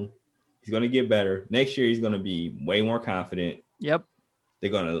 Keep him. He's going to get better. Next year, he's going to be way more confident. Yep.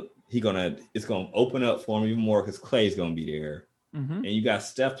 Mm-hmm. And you got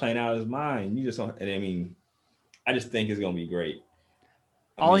Steph playing out of his mind. I just think it's going to be great.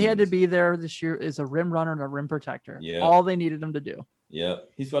 All he had to be there this year is a rim runner and a rim protector. Yeah. All they needed him to do. Yep.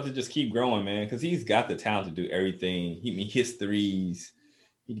 He's about to just keep growing, man, because he's got the talent to do everything. He hits threes.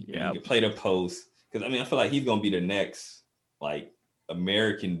 He can play the post. Because, I feel like he's going to be the next, like,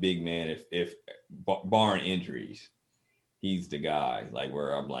 American big man if barring injuries. He's the guy, like,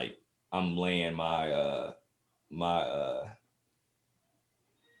 where I'm laying my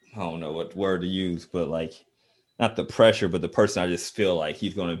I don't know what word to use, but, like, not the pressure, but the person I just feel like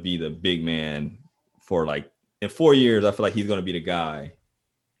he's going to be the big man for, like, in 4 years, I feel like he's going to be the guy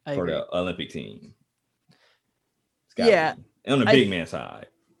for the Olympic team. Yeah. On the big man side.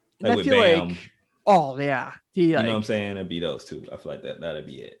 Like with Bam. Oh, yeah. You know what I'm saying? It'd be those two. I feel like that'd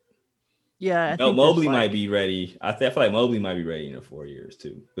be it. Yeah. Mobley might be ready. I feel like Mobley might be ready in 4 years,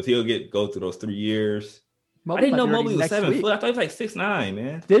 too. Because he'll go through those 3 years. I didn't know Mobley was 7 foot. I thought he was like 6'9",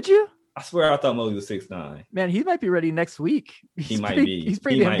 man. Did you? I swear I thought Mobley was 6'9". Man, he might be ready next week. He might be. He's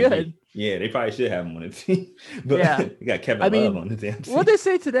pretty damn good. Yeah, they probably should have him on the team. But they got Kevin Love on the damn team. What did they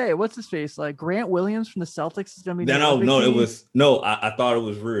say today? What's his face? Like Grant Williams from the Celtics is going to be. I thought it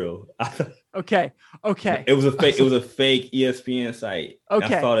was real. Okay. It was a fake. It was a fake ESPN site.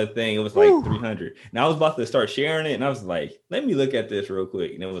 Okay. I saw the thing. It was like 300. Now I was about to start sharing it, and I was like, "Let me look at this real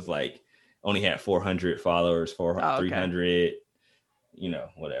quick." And it was like only had 400 followers, 300. You know,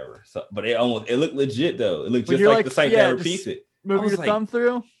 whatever. So, but it looked legit though. It looked just like the site that repeats it. Move your thumb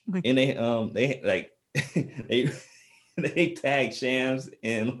through. And they they tagged Shams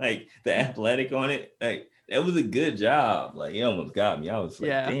and like the Athletic on it. Like that was a good job. Like it almost got me. I was like,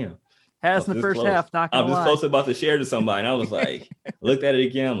 damn. Has in the first half. Not gonna I'm just close about to share to somebody, and I was like, looked at it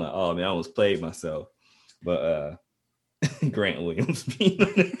again. I'm like, oh man, I almost played myself. But Grant Williams being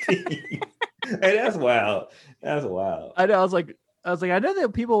on the team. Hey, that's wild. That's wild. I know. I was like, I know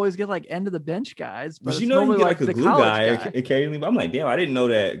that people always get like end of the bench guys, but you know, you get like a glue guy occasionally. But I'm like, damn, I didn't know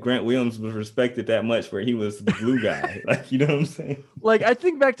that Grant Williams was respected that much where he was the glue guy. Like, you know what I'm saying? Like, I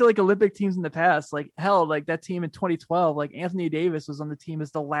think back to like Olympic teams in the past, like hell, like that team in 2012, like Anthony Davis was on the team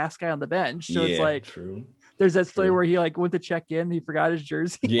as the last guy on the bench. So it's like, true. There's that story where he like went to check in, he forgot his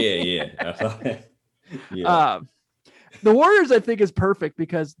jersey. Yeah. I saw that. Yeah. The Warriors, I think, is perfect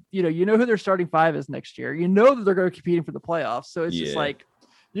because you know who their starting 5 is next year. You know that they're going to be competing for the playoffs. So it's just like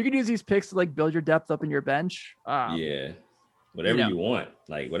you can use these picks to like build your depth up in your bench. Whatever you want,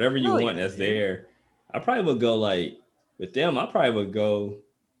 like whatever you want that's there. I probably would go like with them. I'd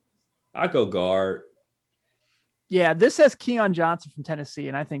go guard. Yeah, this has Keon Johnson from Tennessee,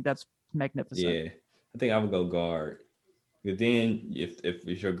 and I think that's magnificent. Yeah, I think I would go guard. But then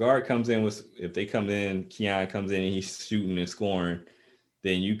if your guard comes in Keon comes in and he's shooting and scoring,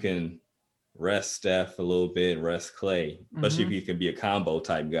 then you can rest Steph a little bit, rest Clay, especially if he can be a combo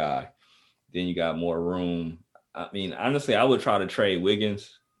type guy. Then you got more room. I mean, honestly, I would try to trade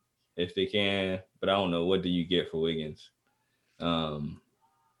Wiggins if they can, but I don't know. What do you get for Wiggins?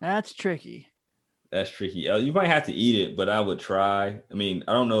 That's tricky. You might have to eat it, but I would try. I mean,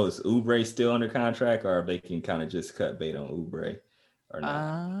 I don't know. Is Oubre still under contract, or if they can kind of just cut bait on Oubre or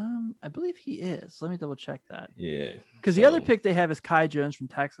not? I believe he is. Let me double check that. Yeah. Because the other pick they have is Kai Jones from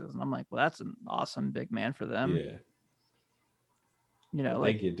Texas, and I'm like, well, that's an awesome big man for them. Yeah. You know,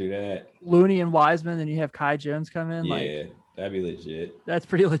 they could do that. Looney and Wiseman, and you have Kai Jones come in. Yeah, that'd be legit. That's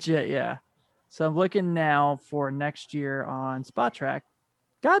pretty legit. Yeah. So I'm looking now for next year on Spot Track.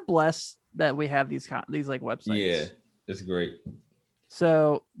 God bless that we have these like websites. Yeah, it's great.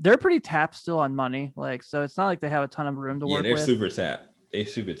 So they're pretty tapped still on money. Like, so it's not like they have a ton of room to work with. Yeah, they're super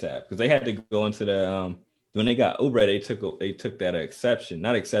tapped. Because they had to go into the when they got Oubre, they took that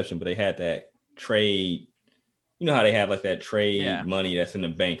not exception, but they had that trade. You know how they have like that trade money that's in the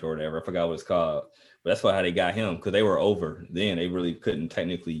bank or whatever. I forgot what it's called. But that's how they got him, because they were over. Then they really couldn't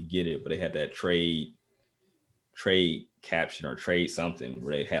technically get it, but they had that trade caption or trade something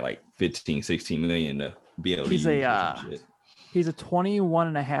where they had like 15, 16 million to be able to use shit. He's a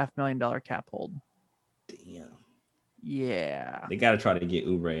 $21.5 million cap hold. Damn. Yeah. They got to try to get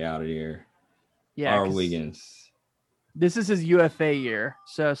Oubre out of there. Yeah. Or 'cause Wiggins. This is his UFA year,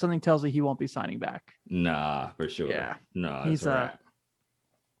 so something tells me he won't be signing back. Nah, for sure. Yeah. Nah, He's it's a wrap.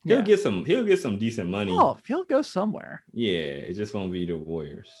 yeah. He'll get some decent money. Oh, he'll go somewhere. Yeah, it just won't be the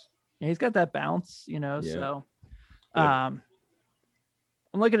Warriors. Yeah, he's got that bounce, Yeah. So Good. I'm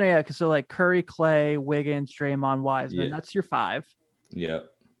looking at so like Curry, Clay, Wiggins, Draymond, Wiseman. Yeah. That's your 5. Yep.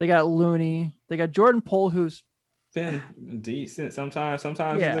 They got Looney. They got Jordan Poole, who's Been decent sometimes.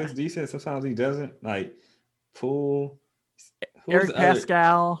 Yeah. He looks decent. Sometimes he doesn't. Like Poole. Who's Eric the other-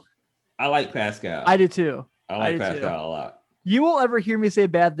 Pascal. I like Pascal. I do too. I I like do too. Pascal a lot. You won't ever hear me say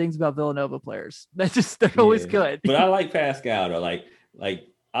bad things about Villanova players. They're always Yeah. good. But I like Pascal though. Like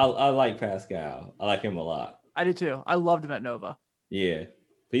I like Pascal. I like him a lot. I do too. I loved him at Nova. Yeah.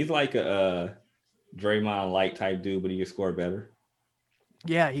 He's like a Draymond light type dude, but he can score better.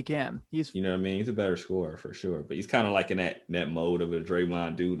 Yeah, he can. He's You know what I mean? He's a better scorer for sure. But he's kind of like in that mode of a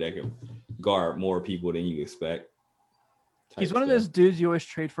Draymond dude that can guard more people than you expect. he's type one of stuff. those dudes you always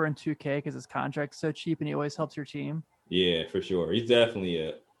trade for in 2K because his contract's so cheap and he always helps your team. Yeah, for sure. He's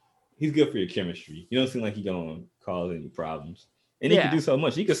definitely he's good for your chemistry. You don't seem like he's gonna cause any problems. And he Yeah. can do so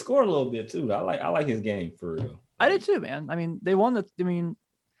much. He can score a little bit too. I like his game for real. I did too, man. I mean,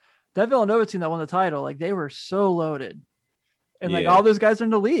 that Villanova team that won the title, like they were so loaded. And like Yeah. all those guys are in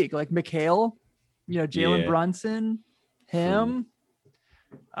the league, like Mikhail, Jalen Yeah. Brunson, him,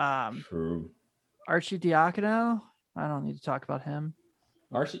 True. Archie Diacono. I don't need to talk about him.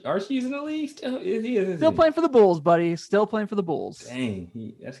 Archie's in the league still. Is Still he? playing for the Bulls, buddy. Still playing for the Bulls.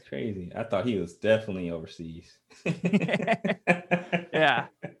 Dang, that's crazy. I thought he was definitely overseas. Yeah.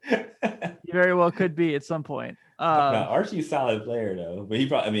 He very well could be at some point. No, Archie's a solid player though, but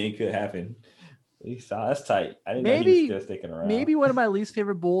it could happen. He's solid. That's tight. I didn't know he was still sticking around. Maybe one of my least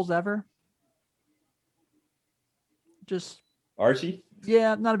favorite Bulls ever. Just Archie,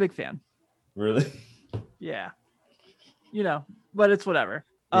 yeah, not a big fan. really? Yeah, but it's whatever.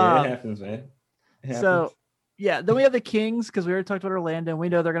 Yeah, it happens, man. It happens. So yeah, then we have the Kings because we already talked about Orlando. And we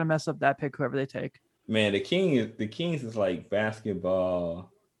know they're gonna mess up that pick, whoever they take. Man, the Kings is like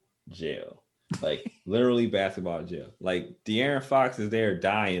basketball jail. Like literally basketball jail. Like De'Aaron Fox is there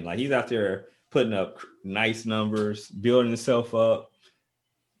dying. Like he's out there putting up nice numbers, building himself up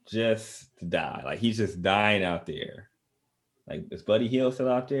just to die. Like he's just dying out there. Like is Buddy Hield still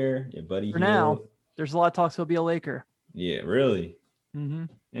out there? Yeah, Buddy For Hield. now. There's a lot of talks he'll be a Laker. Yeah, really. Mm-hmm.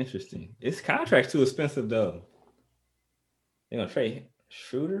 Interesting. His contract's too expensive though. They're gonna trade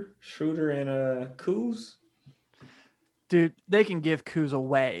Schroeder and Kuz. Dude, they can give Kuz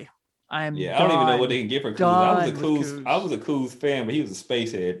away. I don't I don't even know what they can get for Kuz. I was a Kuz fan, but he was a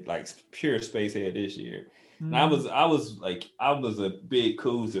space head, like pure space head this year. And I was a big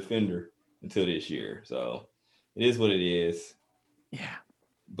Kuz defender until this year. So it is what it is. Yeah.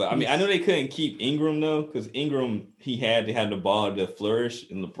 But I mean, I know they couldn't keep Ingram though, because Ingram he had to have the ball to flourish,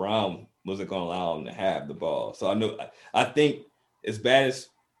 and LeBron wasn't going to allow him to have the ball. So I think as bad as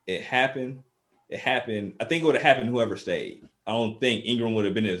it happened. I think it would have happened whoever stayed. I don't think Ingram would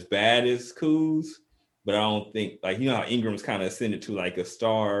have been as bad as Kuz, but I don't think how Ingram's kind of ascended to like a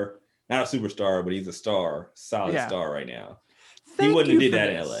star, not a superstar, but he's a star, solid star right now. He wouldn't have did that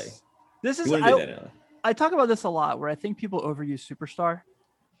in LA. This is He wouldn't have did that in LA. I talk about this a lot where I think people overuse superstar.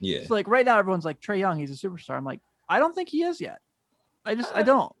 Yeah. So like right now everyone's like Trae Young, he's a superstar. I'm like, I don't think he is yet. I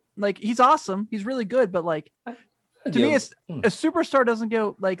don't. Like he's awesome. He's really good, but like to me, it's a superstar doesn't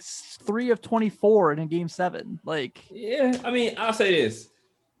go like 3 of 24 in a game 7. Like, yeah, I mean, I'll say this: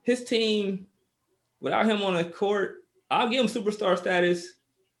 his team, without him on the court, I'll give him superstar status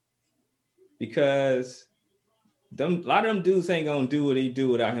because a lot of them dudes ain't gonna do what he do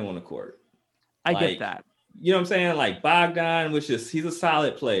without him on the court. I get that. You know what I'm saying? Like Bogdan, he's a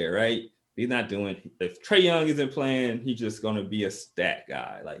solid player, right? He's not doing. If Trae Young isn't playing, he's just gonna be a stat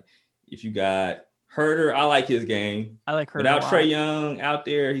guy. Like if you got Herter, I like his game. I like Herter. Without Trae Young out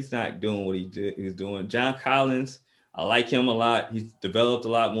there, he's not doing what he's doing. John Collins, I like him a lot. He's developed a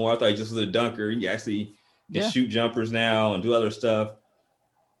lot more. I thought he just was a dunker. He actually can shoot jumpers now and do other stuff.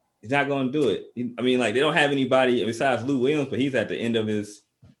 He's not going to do it. They don't have anybody besides Lou Williams, but he's at the end of his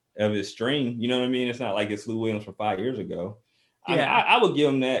string. You know what I mean? It's not like it's Lou Williams from 5 years ago. Yeah. I would give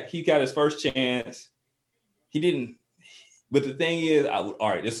him that. He got his first chance. He didn't. But the thing is, all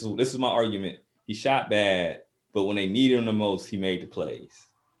right, this is my argument. He shot bad, but when they needed him the most, he made the plays.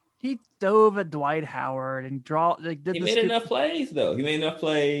 He dove at Dwight Howard and He made enough plays, though. He made enough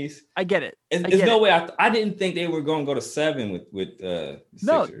plays. I get it. There's no way. I didn't think they were going to go to 7 with no,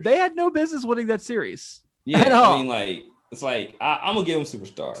 Sixers. they had no business winning that series. Yeah, I mean, like it's like I'm gonna give him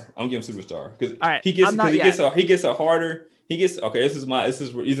superstar. I'm gonna give him superstar because All right, he gets I'm not because yet. he gets a harder. He gets okay. This is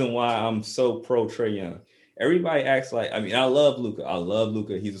the reason why I'm so pro Trae Young. Everybody acts like I mean I love Luka. I love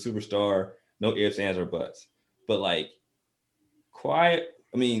Luka. He's a superstar. No ifs, ands, or buts. But like quiet.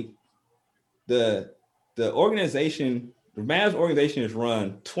 I mean the organization, the Mavs organization is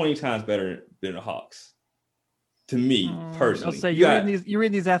run 20 times better than the Hawks. To me personally, I'll say you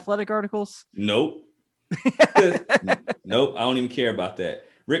read these athletic articles. Nope. Nope, I don't even care about that.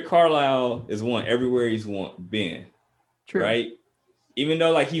 Rick Carlisle is one everywhere he's been. True. Right? Even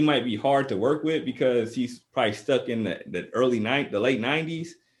though like he might be hard to work with because he's probably stuck in the late 90s,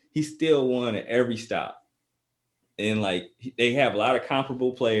 he still won at every stop. And like they have a lot of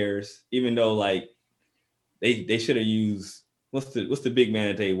comparable players, even though like they should have used what's the big man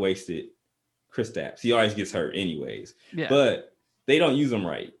that they wasted? Kristaps. He always gets hurt anyways. Yeah. But they don't use him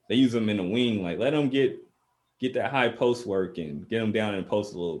right. They use him in the wing. Like let him get that high post work and get him down in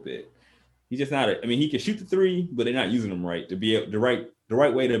post a little bit. He's just not. I mean, he can shoot the three, but they're not using him right to be the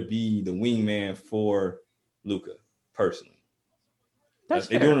right way to be the wingman for Luka. Personally, That's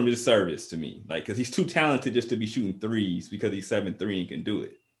they're fair. doing him a disservice to me. Like because he's too talented just to be shooting threes because he's 7'3" and can do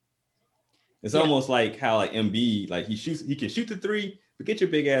it. It's almost like how like Embiid, like he can shoot the three, but get your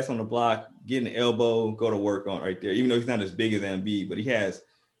big ass on the block, get in the elbow, go to work on right there. Even though he's not as big as Embiid, but he has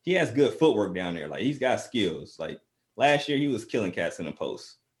good footwork down there. Like he's got skills. Like last year he was killing cats in the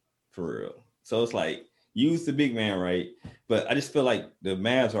post for real. So it's like use the big man right. But I just feel like the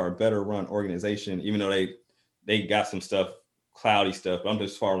Mavs are a better run organization, even though they got some stuff, cloudy stuff. But I'm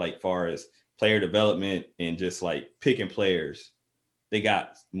just far as player development and just like picking players. They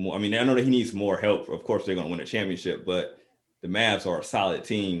got more. I mean, I know that he needs more help. Of course, they're going to win a championship, but the Mavs are a solid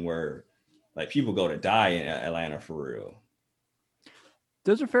team where like people go to die in Atlanta for real.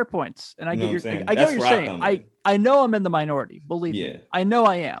 Those are fair points, and I get what you're That's saying. I know I'm in the minority. Believe me, I know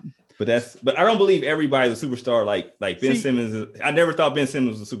I am. But I don't believe everybody's a superstar. Like Ben Simmons. I never thought Ben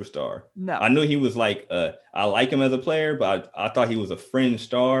Simmons was a superstar. No, I knew he was like I like him as a player, but I thought he was a fringe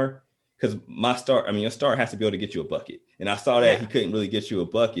star. Because a star has to be able to get you a bucket. And I saw that he couldn't really get you a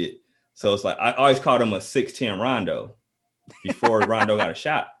bucket. So it's like, I always called him a 6'10" Rondo before Rondo got a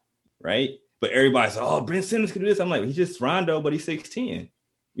shot, right? But everybody's like, oh, Ben Simmons can do this. I'm like, he's just Rondo, but he's 6'10".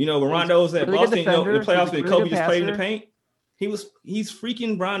 You know, when Rondo was at Boston, in the playoffs, when Kobe just played in the paint, he's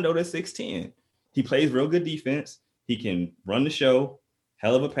freaking Rondo at 6'10". He plays real good defense. He can run the show,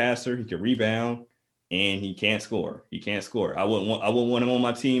 hell of a passer. He can rebound. And he can't score. I wouldn't want him on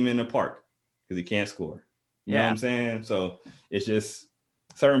my team in the park because he can't score. You know what I'm saying? So it's just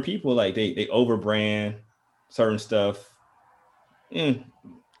certain people like they overbrand certain stuff. I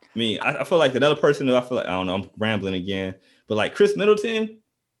feel like another person who I don't know, I'm rambling again, but like Chris Middleton,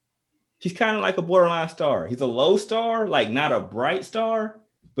 he's kind of like a borderline star. He's a low star, like not a bright star,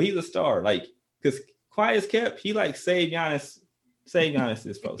 but he's a star. Like because quiet as kept, he like saved Giannis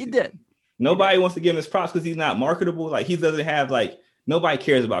this postseason. He did. Nobody wants to give him his props because he's not marketable. Like he doesn't have like nobody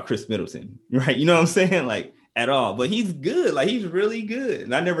cares about Chris Middleton, right? You know what I'm saying? Like at all. But he's good. Like he's really good.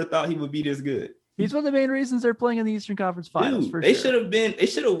 And I never thought he would be this good. He's one of the main reasons they're playing in the Eastern Conference Finals. Dude, they should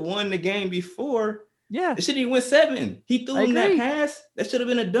have won the game before. Yeah. They should have won 7. He threw him that pass. That should have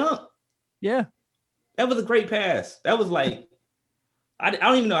been a dunk. Yeah. That was a great pass. That was like I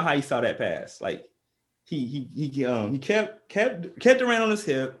don't even know how he saw that pass. Like he kept Durant on his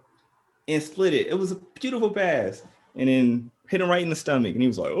hip. And split it. It was a beautiful pass, and then hit him right in the stomach, and he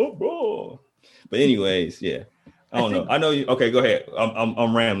was like, "Oh, bro." But anyways, yeah, I don't know. I know you. Okay, go ahead.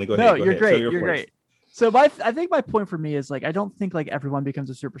 I'm rambling. Go ahead. No, you're great. You're great. So I think my point for me is like I don't think like everyone becomes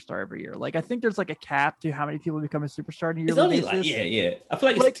a superstar every year. Like I think there's like a cap to how many people become a superstar in a year. It's only like yeah. I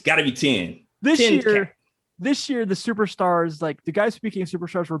feel like it's got to be 10. This year, the superstars, like the guys who became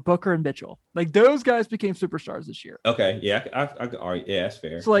superstars were Booker and Mitchell. Like those guys became superstars this year. Okay, yeah, yeah, that's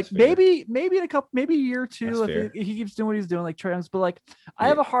fair. So like fair. maybe in a year or two, if he keeps doing what he's doing, like Trae Young's. But like I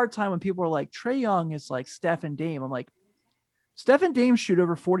have a hard time when people are like Trae Young is like Steph and Dame. I'm like Steph and Dame shoot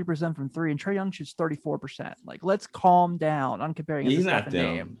over 40% from three, and Trae Young shoots 34%. Like let's calm down on comparing. He's not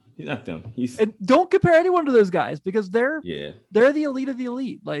them. He's not them. And don't compare anyone to those guys because they're the elite of the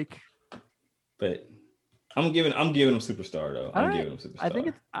elite. Like, but. I'm giving him superstar though. I'm giving him superstar. I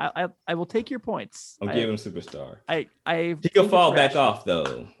think I will take your points. I'm giving him superstar. He could fall back off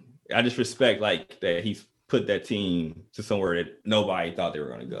though. I just respect like that he's put that team to somewhere that nobody thought they were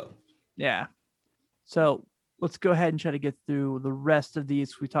going to go. Yeah. So let's go ahead and try to get through the rest of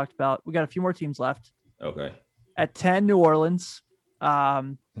these we talked about. We got a few more teams left. Okay. At 10, New Orleans.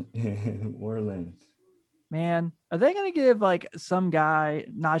 Orleans. Man, are they going to give like some guy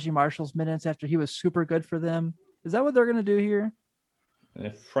Najee Marshall's minutes after he was super good for them? Is that what they're gonna do here?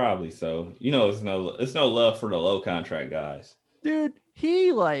 Probably so. You know, it's no love for the low contract guys. Dude,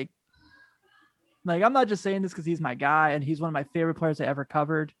 he like I'm not just saying this because he's my guy and he's one of my favorite players I ever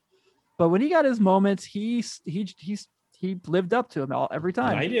covered. But when he got his moments, he lived up to him every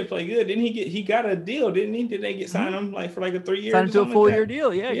time. No, he did play good. Didn't he got a deal, didn't he? Did they get signed him like for like a 3 year? Signed him to a full year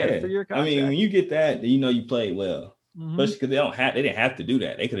deal. Yeah, got a 3-year contract. I mean, when you get that, you know you played well. Mhm. Especially because they didn't have to do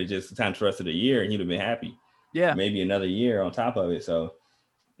that. They could have just signed the rest of the year and he'd have been happy. Yeah. Maybe another year on top of it. So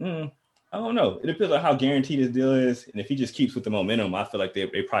I don't know. It depends on how guaranteed his deal is. And if he just keeps with the momentum, I feel like they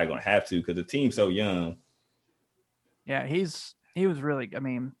probably gonna have to because the team's so young. Yeah, he was really, I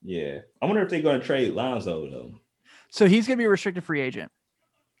mean. Yeah. I wonder if they're gonna trade Lonzo though. So he's gonna be a restricted free agent.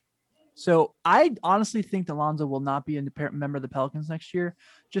 So I honestly think that Lonzo will not be a member of the Pelicans next year,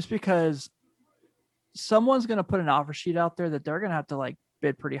 just because someone's gonna put an offer sheet out there that they're gonna have to like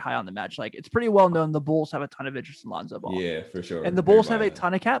bid pretty high on the match. Like it's pretty well known the Bulls have a ton of interest in Lonzo Ball. Yeah, for sure. And the Bulls have a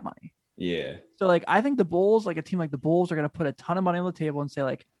ton of cap money. Yeah. So like I think the Bulls, like a team like the Bulls, are gonna put a ton of money on the table and say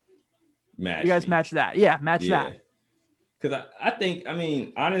like, you guys match that. Yeah, match that. Because I think, I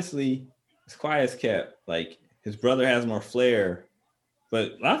mean, honestly, it's quiet as kept. Like his brother has more flair,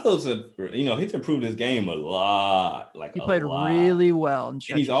 but Lonzo's he's improved his game a lot. Like he played really well, and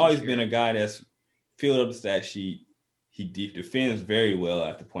he's always been a guy that's filled up the stat sheet. He defends very well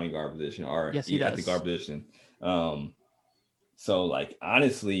at the point guard position, or yes, he does. At the guard position. So like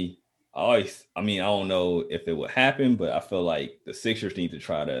honestly, I don't know if it would happen, but I feel like the Sixers need to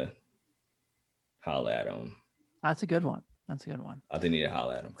try to holler at him. That's a good one. I think they need to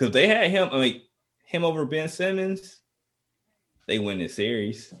holler at him because they had him. I mean, him over Ben Simmons, they win this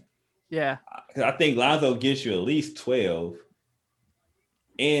series. Yeah, I think Lonzo gets you at least 12.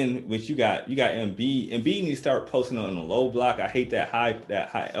 And which you got Embiid. Embiid needs to start posting on the low block. I hate that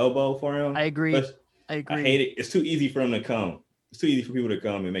high elbow for him. I agree. I hate it. It's too easy for him to come. It's too easy for people to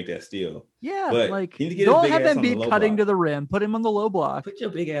come and make that steal. Yeah, but like don't have Embiid cutting to the rim. Put him on the low block. Put your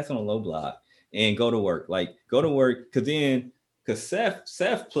big ass on the low block and go to work. Like go to work because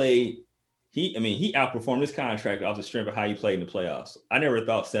Seth played. He outperformed his contract off the strength of how he played in the playoffs. I never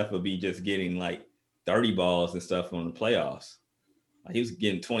thought Seth would be just getting like 30 balls and stuff on the playoffs. He was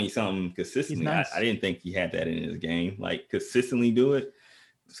getting 20 something consistently. Nice. I didn't think he had that in his game. Like consistently do it.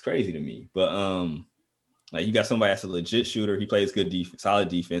 It's crazy to me. But like you got somebody that's a legit shooter. He plays good defense, solid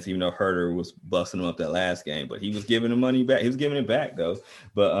defense, even though Herter was busting him up that last game. But he was giving the money back. He was giving it back though.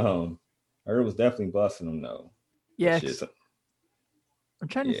 But Herter was definitely busting him though. Yeah. I'm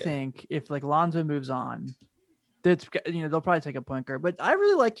trying to think if like Lonzo moves on. That's they'll probably take a point guard. But I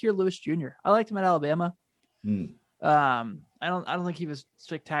really like Keir Lewis Jr. I liked him at Alabama. I don't think he was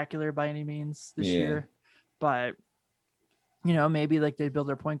spectacular by any means this year, but maybe like they build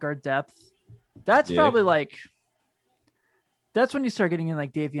their point guard depth. That's probably like that's when you start getting in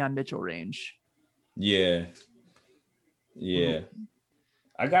like Davion Mitchell range. Yeah.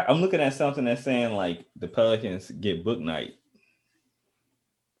 I'm looking at something that's saying like the Pelicans get Book Night.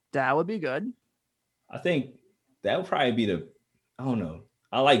 That would be good. I think that would probably be I don't know.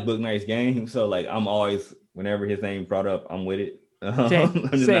 I like Book Night's game, so like I'm always. Whenever his name brought up, I'm with it. I'm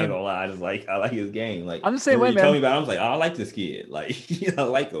just not gonna lie. I like his game. Like I'm the same way, man. You told me about it, I was like, I like this kid. Like I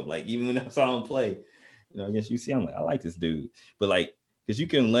like him. Like even when I saw him play, against UC, I'm like, I like this dude. But like, because you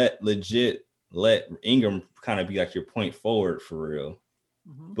can let Ingram kind of be like your point forward for real.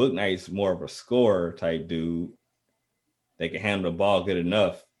 Mm-hmm. Book Knight's more of a scorer type dude. They can handle the ball good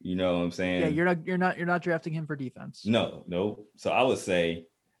enough. You know what I'm saying? Yeah, you're not drafting him for defense. No. So I would say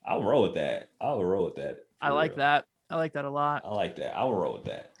I'll roll with that. I like that. I like that a lot. I like that. I will roll with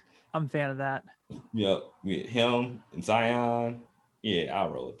that. I'm a fan of that. With him and Zion. Yeah, I'll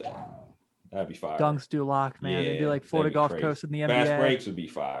roll with that. That'd be fire. Dunks do lock, man. It'd be like Florida Gulf Coast in the NBA. Fast breaks would be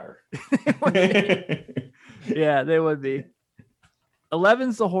fire. Yeah, they would be.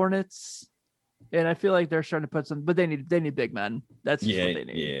 11's the Hornets. And I feel like they're starting to put some, but they need big men. That's what they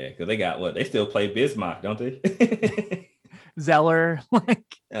need. Yeah, because they got they still play Bismarck, don't they? Zeller,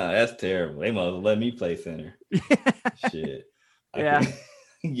 like that's terrible. They must let me play center. Shit. Yeah.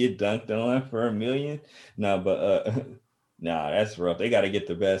 Get dunked on for $1 million. No, but that's rough. They got to get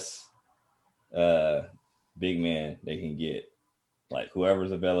the best big man they can get. Like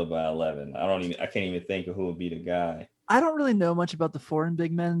whoever's available at 11. I can't even think of who would be the guy. I don't really know much about the foreign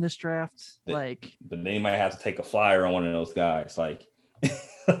big men in this draft. But they might have to take a flyer on one of those guys. Like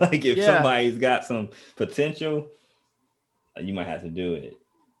if somebody's got some potential, you might have to do it.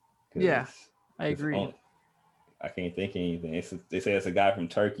 Yeah, I agree. I can't think of anything. They say it's a guy from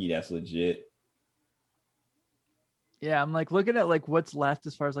Turkey that's legit. Yeah, I'm like looking at like what's left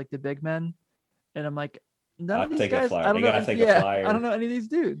as far as like the big men, and I'm like, none I'll of these take a guys. flyer. I don't They know. gotta take a Yeah, flyer. I don't know any of these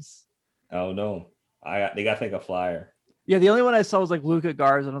dudes. Oh no, they gotta take a flyer. Yeah, the only one I saw was like Luca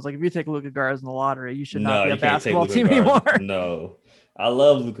Garza, and I was like, if you take Luca Garza in the lottery, you should not No, be a you can't take basketball Luka team Garza. anymore. No, I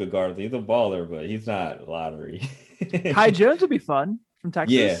love Luka Garza. He's a baller, but he's not lottery. Kai Jones would be fun from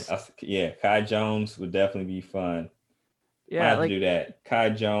Texas. Yeah, Kai Jones would definitely be fun. Might Yeah, have like to do that. Kai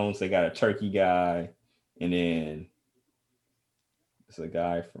Jones, they got a Turkey guy, and then it's a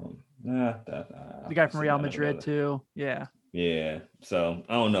guy from the guy from Real Madrid too. Yeah. Yeah, so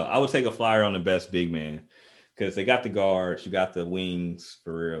I don't know. I would take a flyer on the best big man because they got the guards, you got the wings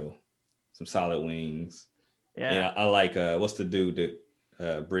for real, some solid wings. Yeah. And I like what's the dude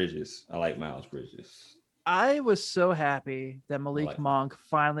that Bridges? I like Miles Bridges. I was so happy that Malik like- Monk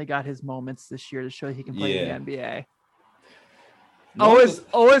finally got his moments this year to show he can play Yeah. in the NBA. Monk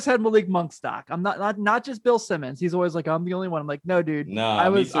Always had Malik Monk stock. I'm not just Bill Simmons. He's always like, I'm the only one. I'm like, no, dude. Nah, I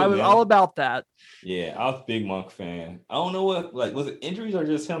me was too, man. all about that. Yeah, I was a big Monk fan. I don't know what was it injuries or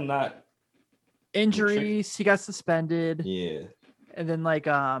just him not? Injuries, he got suspended. Yeah, And then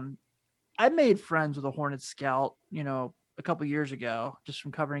I made friends with a Hornet scout, a couple years ago, just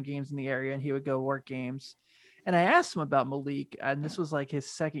from covering games in the area, and he would go work games. And I asked him about Malik, and this was like his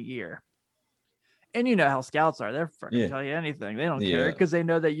second year. And you know how scouts are. They're freaking tell you anything. They don't care Yeah. because they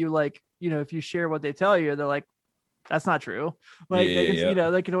know that you if you share what they tell you, they're like, that's not true. Like they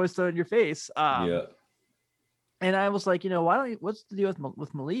can, they can always throw it in your face. yeah. And I was like, what's the deal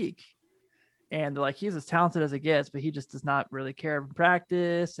with Malik? And they're like, he's as talented as it gets, but he just does not really care in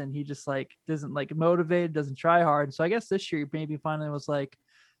practice. And he just doesn't motivate, doesn't try hard. So I guess this year maybe finally was like,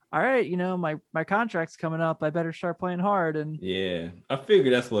 all right, my contract's coming up. I better start playing hard. And Yeah, I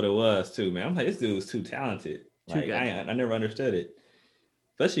figured that's what it was too, man. I'm like, this dude was too talented. Too Like, good. I never understood it.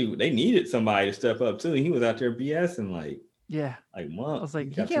 Especially they needed somebody to step up too. He was out there BSing like yeah, months. I was like,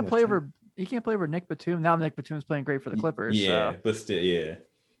 he got too can't much play talent. over Nick Batum. Now Nick Batum's playing great for the Clippers. Yeah, So. but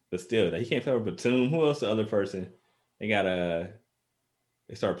still, he can't play over Batum. Who else? The other person? They got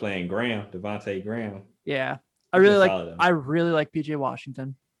they start playing Graham, Devontae Graham. Yeah. He's just solid, though. I really like PJ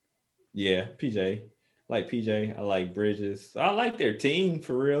Washington. Yeah, PJ. Like PJ. I like Bridges. I like their team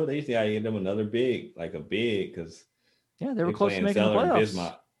for real. They usually get them another big, like a big, because Yeah, they were close to making the Zeller and playoffs.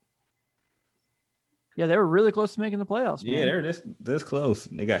 Bismack. Yeah, they were really close to making the playoffs. Yeah, man. they're this close.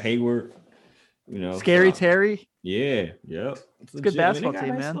 They got Hayward. Scary Terry. Yeah, yep. It's a good basketball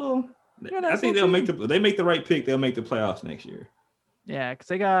team, man. I think they'll they make the right pick. They'll make the playoffs next year. Yeah, because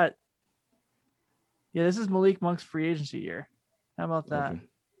they got. Yeah, this is Malik Monk's free agency year. How about that? Okay.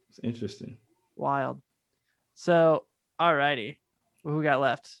 It's interesting. Wild. So, alrighty. Who we got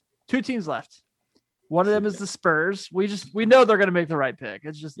left? 2 teams left. One of them is the Spurs. We know they're gonna make the right pick.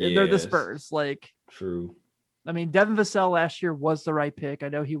 It's just they're the Yes. Spurs. True. I mean, Devin Vassell last year was the right pick. I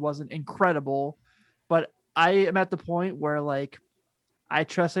know he wasn't incredible, but I am at the point where I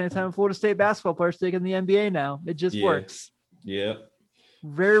trust anytime Florida State basketball players taking the NBA now. It just Yeah. works. Yep.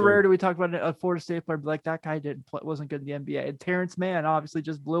 Very True. rare do we talk about a Florida State player, but that guy wasn't good in the NBA. And Terrence Mann obviously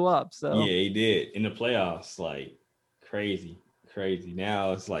just blew up. So Yeah, he did in the playoffs. Like crazy.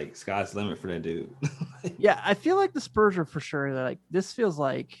 Now it's like sky's the limit for that dude. yeah, I feel like the Spurs are for sure. This feels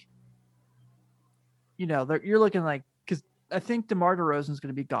like, you're looking because I think DeMar DeRozan's going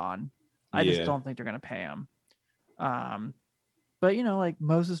to be gone. I just Yeah. don't think they're going to pay him. But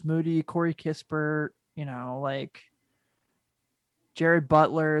Moses Moody, Corey Kispert, Jared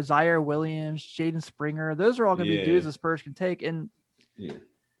Butler, Zaire Williams, Jaden Springer. Those are all going to be dudes the Spurs can take. And, Yeah.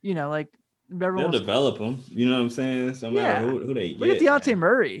 They'll everyone's develop them. You know what I'm saying? So no matter who they look at get. Deontay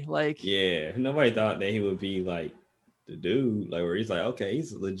Murray. Yeah, nobody thought that he would be like the dude, where he's like, okay,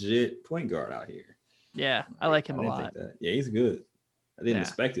 he's a legit point guard out here. Yeah, I like him a didn't lot. think that. Yeah, he's good. I didn't Yeah.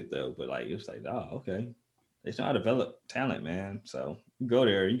 expect it though, but it was like, oh, okay. They know how to develop talent, man. So you go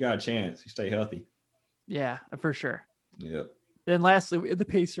there, you got a chance. You stay healthy. Yeah, for sure. Yep. Then lastly, we have the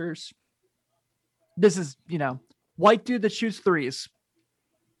Pacers. This is, white dude that shoots threes.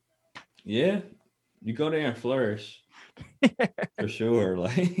 Yeah, you go there and flourish for sure.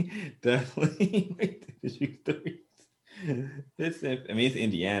 Definitely shoot threes. It's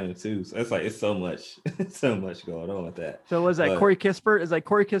Indiana too, so it's so much going on with that. So was that But- Corey Kispert? Is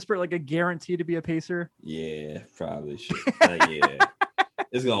Corey Kispert a guarantee to be a Pacer? Yeah, probably should. Yeah,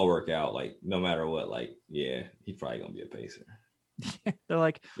 it's gonna work out. No matter what. Yeah, he's probably gonna be a Pacer They're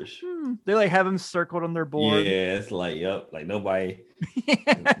like, for sure. they have him circled on their board. Yeah, it's yep. Nobody.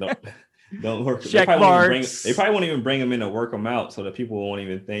 Don't work. Check They marks. probably won't even bring him in to work him out, so that people won't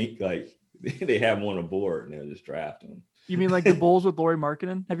even think they have him on a board and they'll just draft him. You mean the Bulls with Lauri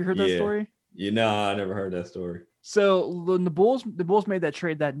Markkinen? Have you heard that Yeah. story? I never heard that story. So when the Bulls made that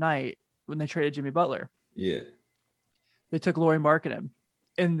trade that night when they traded Jimmy Butler, Yeah. They took Laurie Markkinen,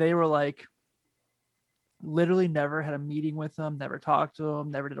 and they were like, literally never had a meeting with him, never talked to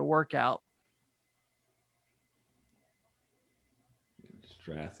him, never did a workout. Just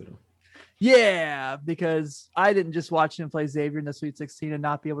drafted him. Yeah, because I didn't just watch him play Xavier in the Sweet 16 and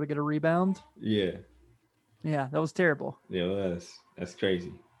not be able to get a rebound. Yeah. Yeah, that was terrible. Yeah, that's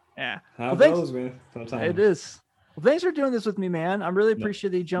crazy. Yeah. How Well, goes, man? Sometimes. It is. Well, thanks for doing this with me, man. I really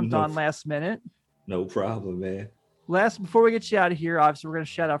appreciate that you jumped on last minute. No problem, man. Before we get you out of here, obviously we're going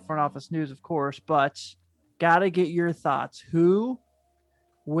to shout out front office news, of course, but gotta get your thoughts. Who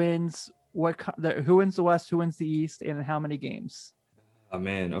wins who wins the West, who wins the East, and in how many games? Oh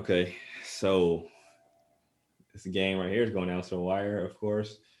man, okay. So this game right here is going down to the wire, of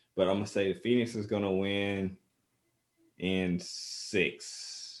course. But I'm gonna say Phoenix is gonna win in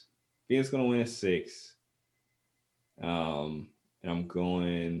 6. Phoenix is gonna win in 6. And I'm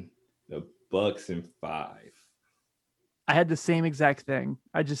going the Bucks in 5. I had the same exact thing.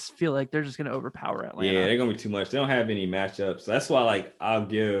 I just feel like they're just gonna overpower Atlanta. Yeah, they're gonna be too much. They don't have any matchups. That's why, I'm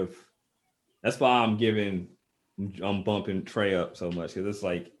bumping Trey up so much because it's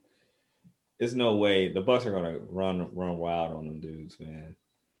like, there's no way the Bucks are gonna run wild on them dudes, man.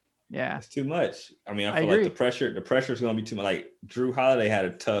 Yeah, it's too much. I mean, I feel agree. like the pressure is gonna be too much. Like Drew Holiday had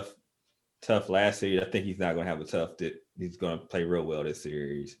a tough last series. I think he's not gonna have a tough. He's gonna play real well this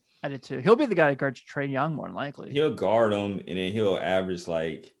series. I did too. He'll be the guy that guards Trae Young more than likely. He'll guard him, and then he'll average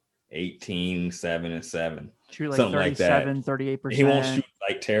like 18, 7, and 7. Shoot like something 37, like that. 38%. He won't shoot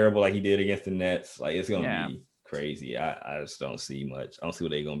like terrible like he did against the Nets. Like it's gonna Yeah. be crazy. I just don't see much. I don't see what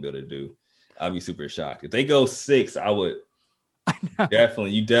they're gonna be able to do. I'll be super shocked. If they go 6, I would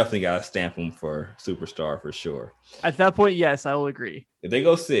definitely gotta stamp them for superstar for sure. At that point, yes, I will agree. If they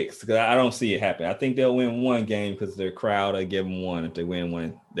go 6, because I don't see it happen. I think they'll win one game because their crowd will give them one. If they win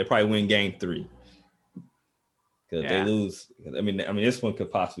one, they'll probably win game 3. Because if they lose, I mean, this one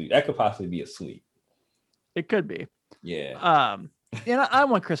could possibly be a sweep. It could be. Yeah. And I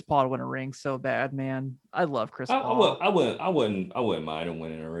want Chris Paul to win a ring so bad, man. I love Chris Paul. I wouldn't mind him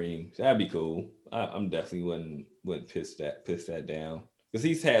winning a ring. That'd be cool. I'm definitely wouldn't piss that down because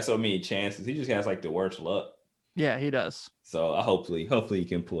he's had so many chances. He just has like the worst luck. Yeah, he does. So hopefully he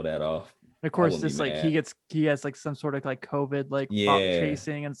can pull that off. And of course, this like he has like some sort of like COVID like pop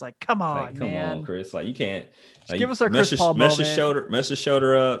chasing, and it's like, come on, man, Chris. Like you can't give us our Chris Paul moment. Mess your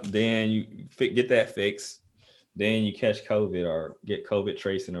shoulder up, then you get that fixed. Then you catch COVID or get COVID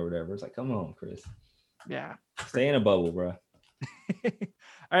tracing or whatever. It's like, come on, Chris. Yeah. Stay in a bubble, bro. All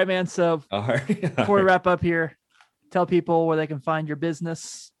right, man. So all right. Before we wrap up here, tell people where they can find your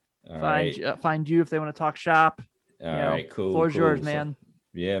business, find you if they want to talk shop. All right, cool. Floor's yours, man. So,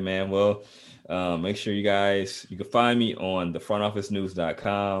 yeah, man. Well, make sure you can find me on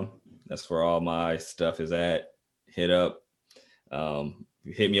thefrontofficenews.com. That's where all my stuff is at. Hit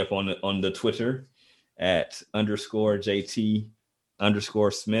me up on the Twitter at _JT_Smith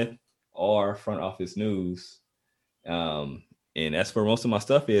or Front Office News. And that's where most of my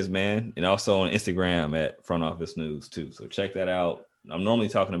stuff is, man. And also on Instagram at Front Office News too. So check that out. I'm normally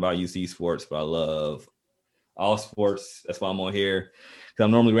talking about UC sports, but I love all sports. That's why I'm on here. Because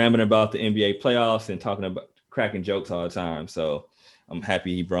I'm normally rambling about the NBA playoffs and talking about cracking jokes all the time. So I'm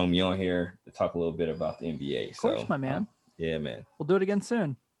happy he brought me on here to talk a little bit about the NBA. Of course, my man. Yeah, man. We'll do it again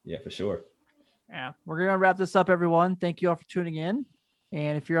soon. Yeah, for sure. Yeah, we're going to wrap this up, everyone. Thank you all for tuning in.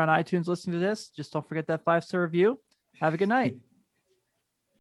 And if you're on iTunes listening to this, just don't forget that 5-star review. Have a good night.